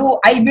can do,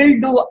 I will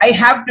do, I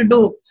have to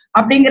do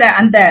அப்படிங்கிற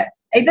அந்த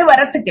இது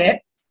வரத்துக்கு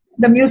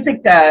இந்த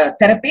music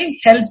therapy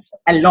helps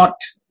a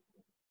lot.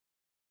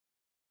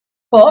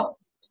 இப்போ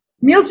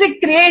music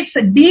creates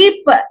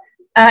deep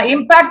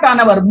impact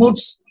on our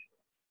moods.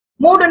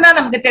 மூடுன்னா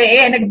நமக்கு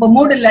தெரியும், எனக்கு இப்ப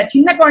மூடு இல்ல,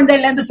 சின்ன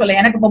குழந்தையில இருந்து சொல்ல,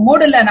 எனக்கு இப்ப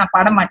மூடு இல்ல, நான்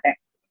பாட மாட்டேன்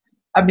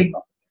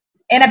அப்படிங்கும்.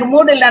 எனக்கு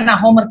மூடு இல்ல,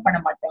 நான் ஹோம்ஒர்க் பண்ண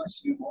மாட்டேன்.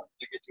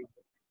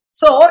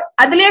 சோ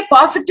அதுலயே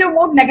பாசிட்டிவ்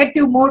மூட்,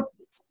 நெகட்டிவ் மூட்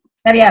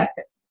நிறைய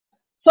இருக்கு.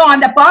 சோ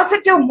அந்த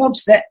பாசிட்டிவ்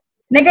மூட்ஸ்,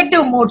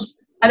 நெகட்டிவ் மூட்ஸ்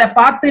அதை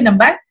பார்த்து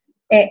நம்ம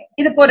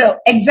இதுக்கு ஒரு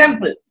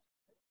எக்ஸாம்பிள்.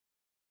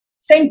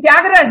 செயின்ட்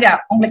தியாகராஜா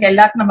உங்களுக்கு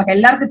எல்லாருக்கும், நமக்கு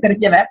எல்லாருக்கும்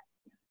தெரிஞ்சவர்.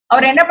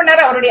 அவர் என்ன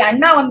பண்ணாரு, அவருடைய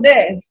அண்ணா வந்து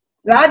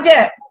ராஜ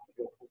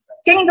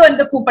கிங்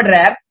வந்து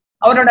கூப்பிடுறார்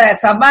அவரோட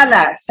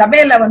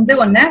சபையில வந்து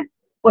ஒன்னு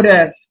ஒரு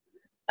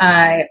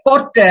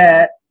கோர்ட்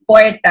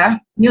போயட்டா,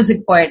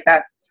 மியூசிக் போயட்டா,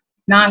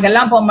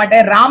 நாங்கெல்லாம் போக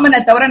மாட்டேன், ராமனை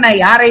தவிர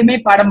நான் யாரையுமே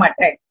பாட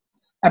மாட்டேன்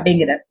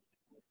அப்படிங்கிறார்.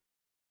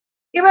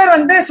 இவர்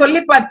வந்து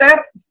சொல்லி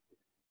பார்த்தார்,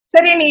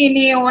 சரி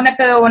நீ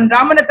உனக்கு உன்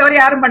ராமனை தவிர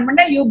யாரும்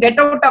பண்ண, you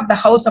get out of the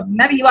house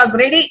அப்படின்னாரு. He was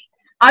ready.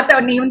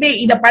 நீ வந்து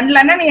இத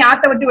பண்ணலன்னா நீ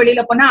ஆத்த விட்டு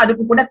வெளியில போனா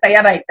அதுக்கு கூட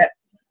தயாராயிட்டார்.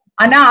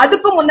 ஆனா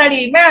அதுக்கு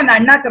முன்னாடியுமே அந்த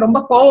அண்ணாக்கு ரொம்ப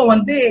கோவம்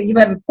வந்து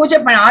இவர் பூஜை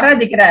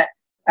ஆராதிக்கிற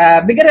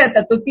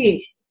விக்கிரகத்தை தூக்கி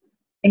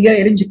எங்கயோ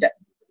எரிஞ்சுட்டார்.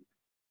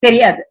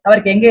 தெரியாது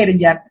அவருக்கு எங்க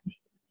எரிஞ்சார்.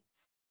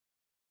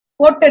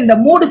 போட்டு இந்த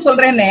மூடு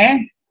சொல்றேன்னு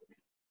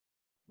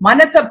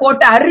மனச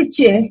போட்டு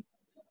அரிச்சு,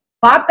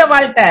 பார்த்த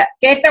வாழ்க்கை,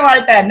 கேட்ட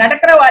வாழ்க்கை,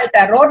 நடக்கிற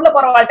வாழ்க்கை, ரோட்ல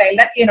போற வாழ்க்கை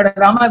எல்லாத்தையும் என்னோட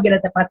ராம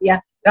விக்கிரகத்தை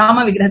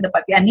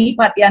பாத்தியா, நீ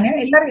பாத்தியான்னு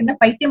எல்லாரும் என்ன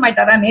பைத்தியம்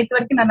ஆயிட்டாரா, நேத்து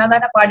வரைக்கும் நான்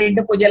தானே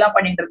பாடிட்டு பூஜை எல்லாம்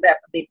பண்ணிட்டு இருந்தேன்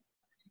அப்படின்னு.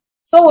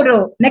 சோ ஒரு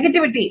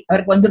நெகட்டிவிட்டி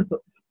அவருக்கு வந்துருத்து.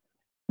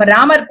 இப்ப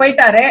ராமர்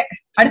போயிட்டாரு,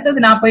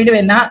 அடுத்தது நான்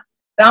போயிடுவேன்னா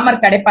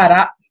Ramar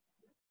கிடைப்பாரா?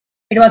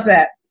 It was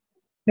 $1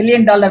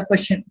 million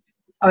question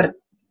அவருக்கு.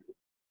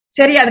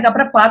 சரி,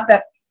 அதுக்கப்புறம்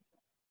பார்த்தார்.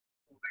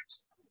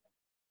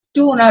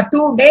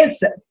 2 days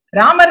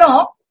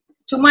ராமரும்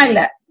சும்மா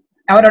இல்ல,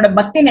 அவரோட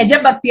பக்தி நிஜ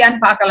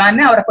பக்தியான்னு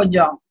பாக்கலான்னு அவரை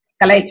கொஞ்சம்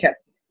கலாய்ச்சார்.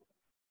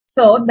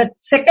 சோ இந்த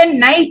செகண்ட்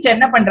நைட்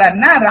என்ன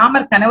பண்றாருன்னா,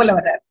 ராமர் கனவுல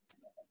வர்றாரு.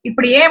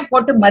 இப்படி ஏன்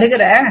போட்டு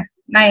மறுகிற,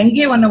 நான்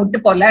எங்கேயும் உன்னை விட்டு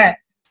போல,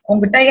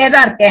 உங்ககிட்டயே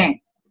தான் இருக்கேன்,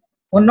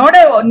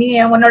 நீ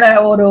உன்னோட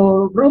ஒரு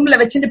ரூம்ல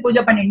வச்சுட்டு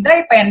பூஜை பண்ணிட்டு,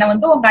 இப்ப என்ன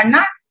வந்து உங்க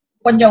அண்ணா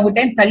கொஞ்சம்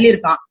உங்ககிட்ட தள்ளி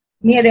இருக்கான்,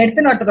 நீ அதை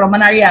எடுத்துன்னு வரதுக்கு ரொம்ப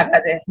நாளே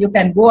ஆகாது, you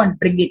can go and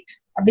bring it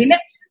அப்படின்னு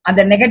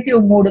அந்த நெகட்டிவ்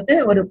மூடுக்கு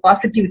ஒரு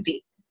பாசிட்டிவிட்டி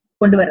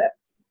கொண்டு வர்றாரு.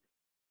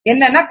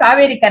 என்னன்னா,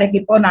 காவேரி கரைக்கு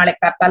இப்போ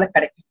நாளைக்கு காத்தால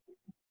கிடைக்கும்.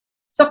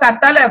 சோ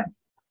காத்தால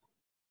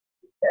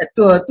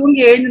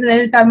தூங்கி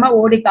எழுந்து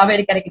ஓடி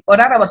காவேரி கரைக்கு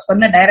போறார். அவர்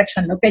சொன்ன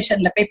டைரக்ஷன்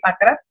லொகேஷன்ல போய்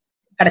பாக்குறார்,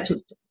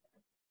 கிடைச்சிருச்சு.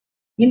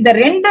 இந்த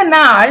 2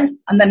 நாள்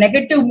அந்த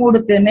நெகட்டிவ்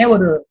மூடுக்குன்னே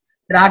ஒரு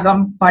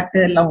ராகம், பாட்டு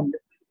எல்லாம் உண்டு.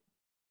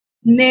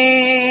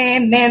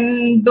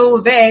 நெந்து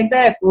வேத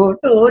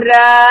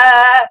கூட்டுரா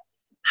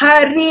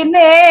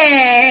हरिने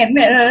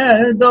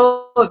दो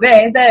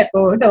वेद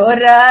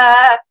कोडोरा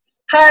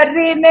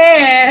हरिने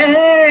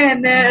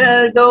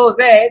दो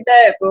वेद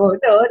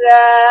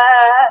कोडोरा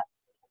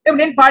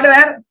இப்படின்னு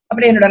பாடுவார்.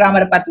 அப்படி என்னோட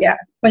ராமரை பாத்தியா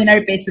கொஞ்ச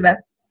நாள் பேசுவார்.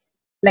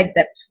 Like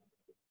that.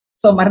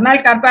 சோ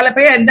மறுநாள் காத்தால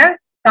போய் அந்த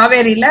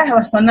காவேரியில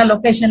அவர் சொன்ன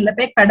லொகேஷன்ல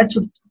போய்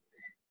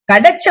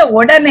கிடைச்ச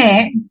உடனே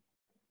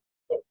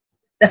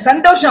இந்த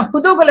சந்தோஷம்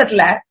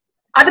குதூகலத்துல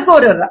அதுக்கு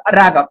ஒரு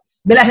ராகம்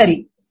பிலஹரி.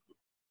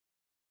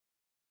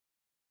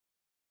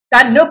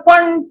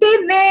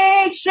 கண்ணுகொண்டினே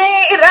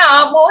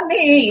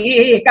ஸ்ரீராமுனி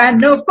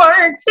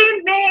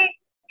கண்ணுகொண்டினே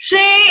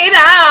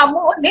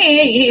ஸ்ரீராமுனி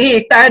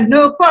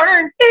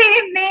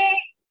கண்ணுகொண்டினே.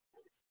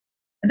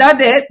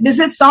 அதாவது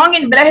this is song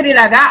in Bilahari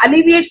raga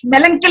alleviates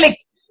melancholic.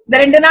 இந்த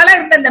 2 நாளா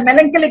இருந்த இந்த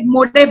மெலங்கலிக்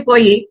மூடே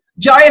போய்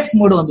ஜாயஸ்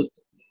மூடு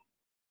வந்துருக்கு.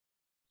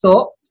 So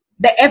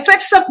the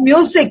effects of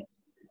music,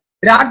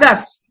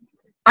 ragas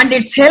and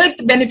its health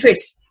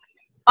benefits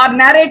are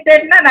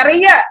narrated na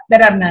nariya.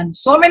 There are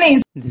so many.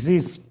 This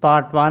is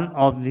part 1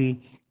 of the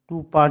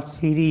 2-part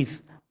series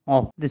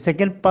of the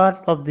second part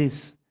of this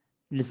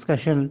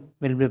discussion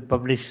will be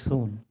published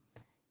soon.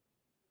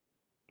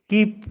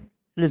 Keep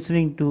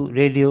listening to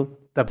Radio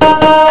Tapo.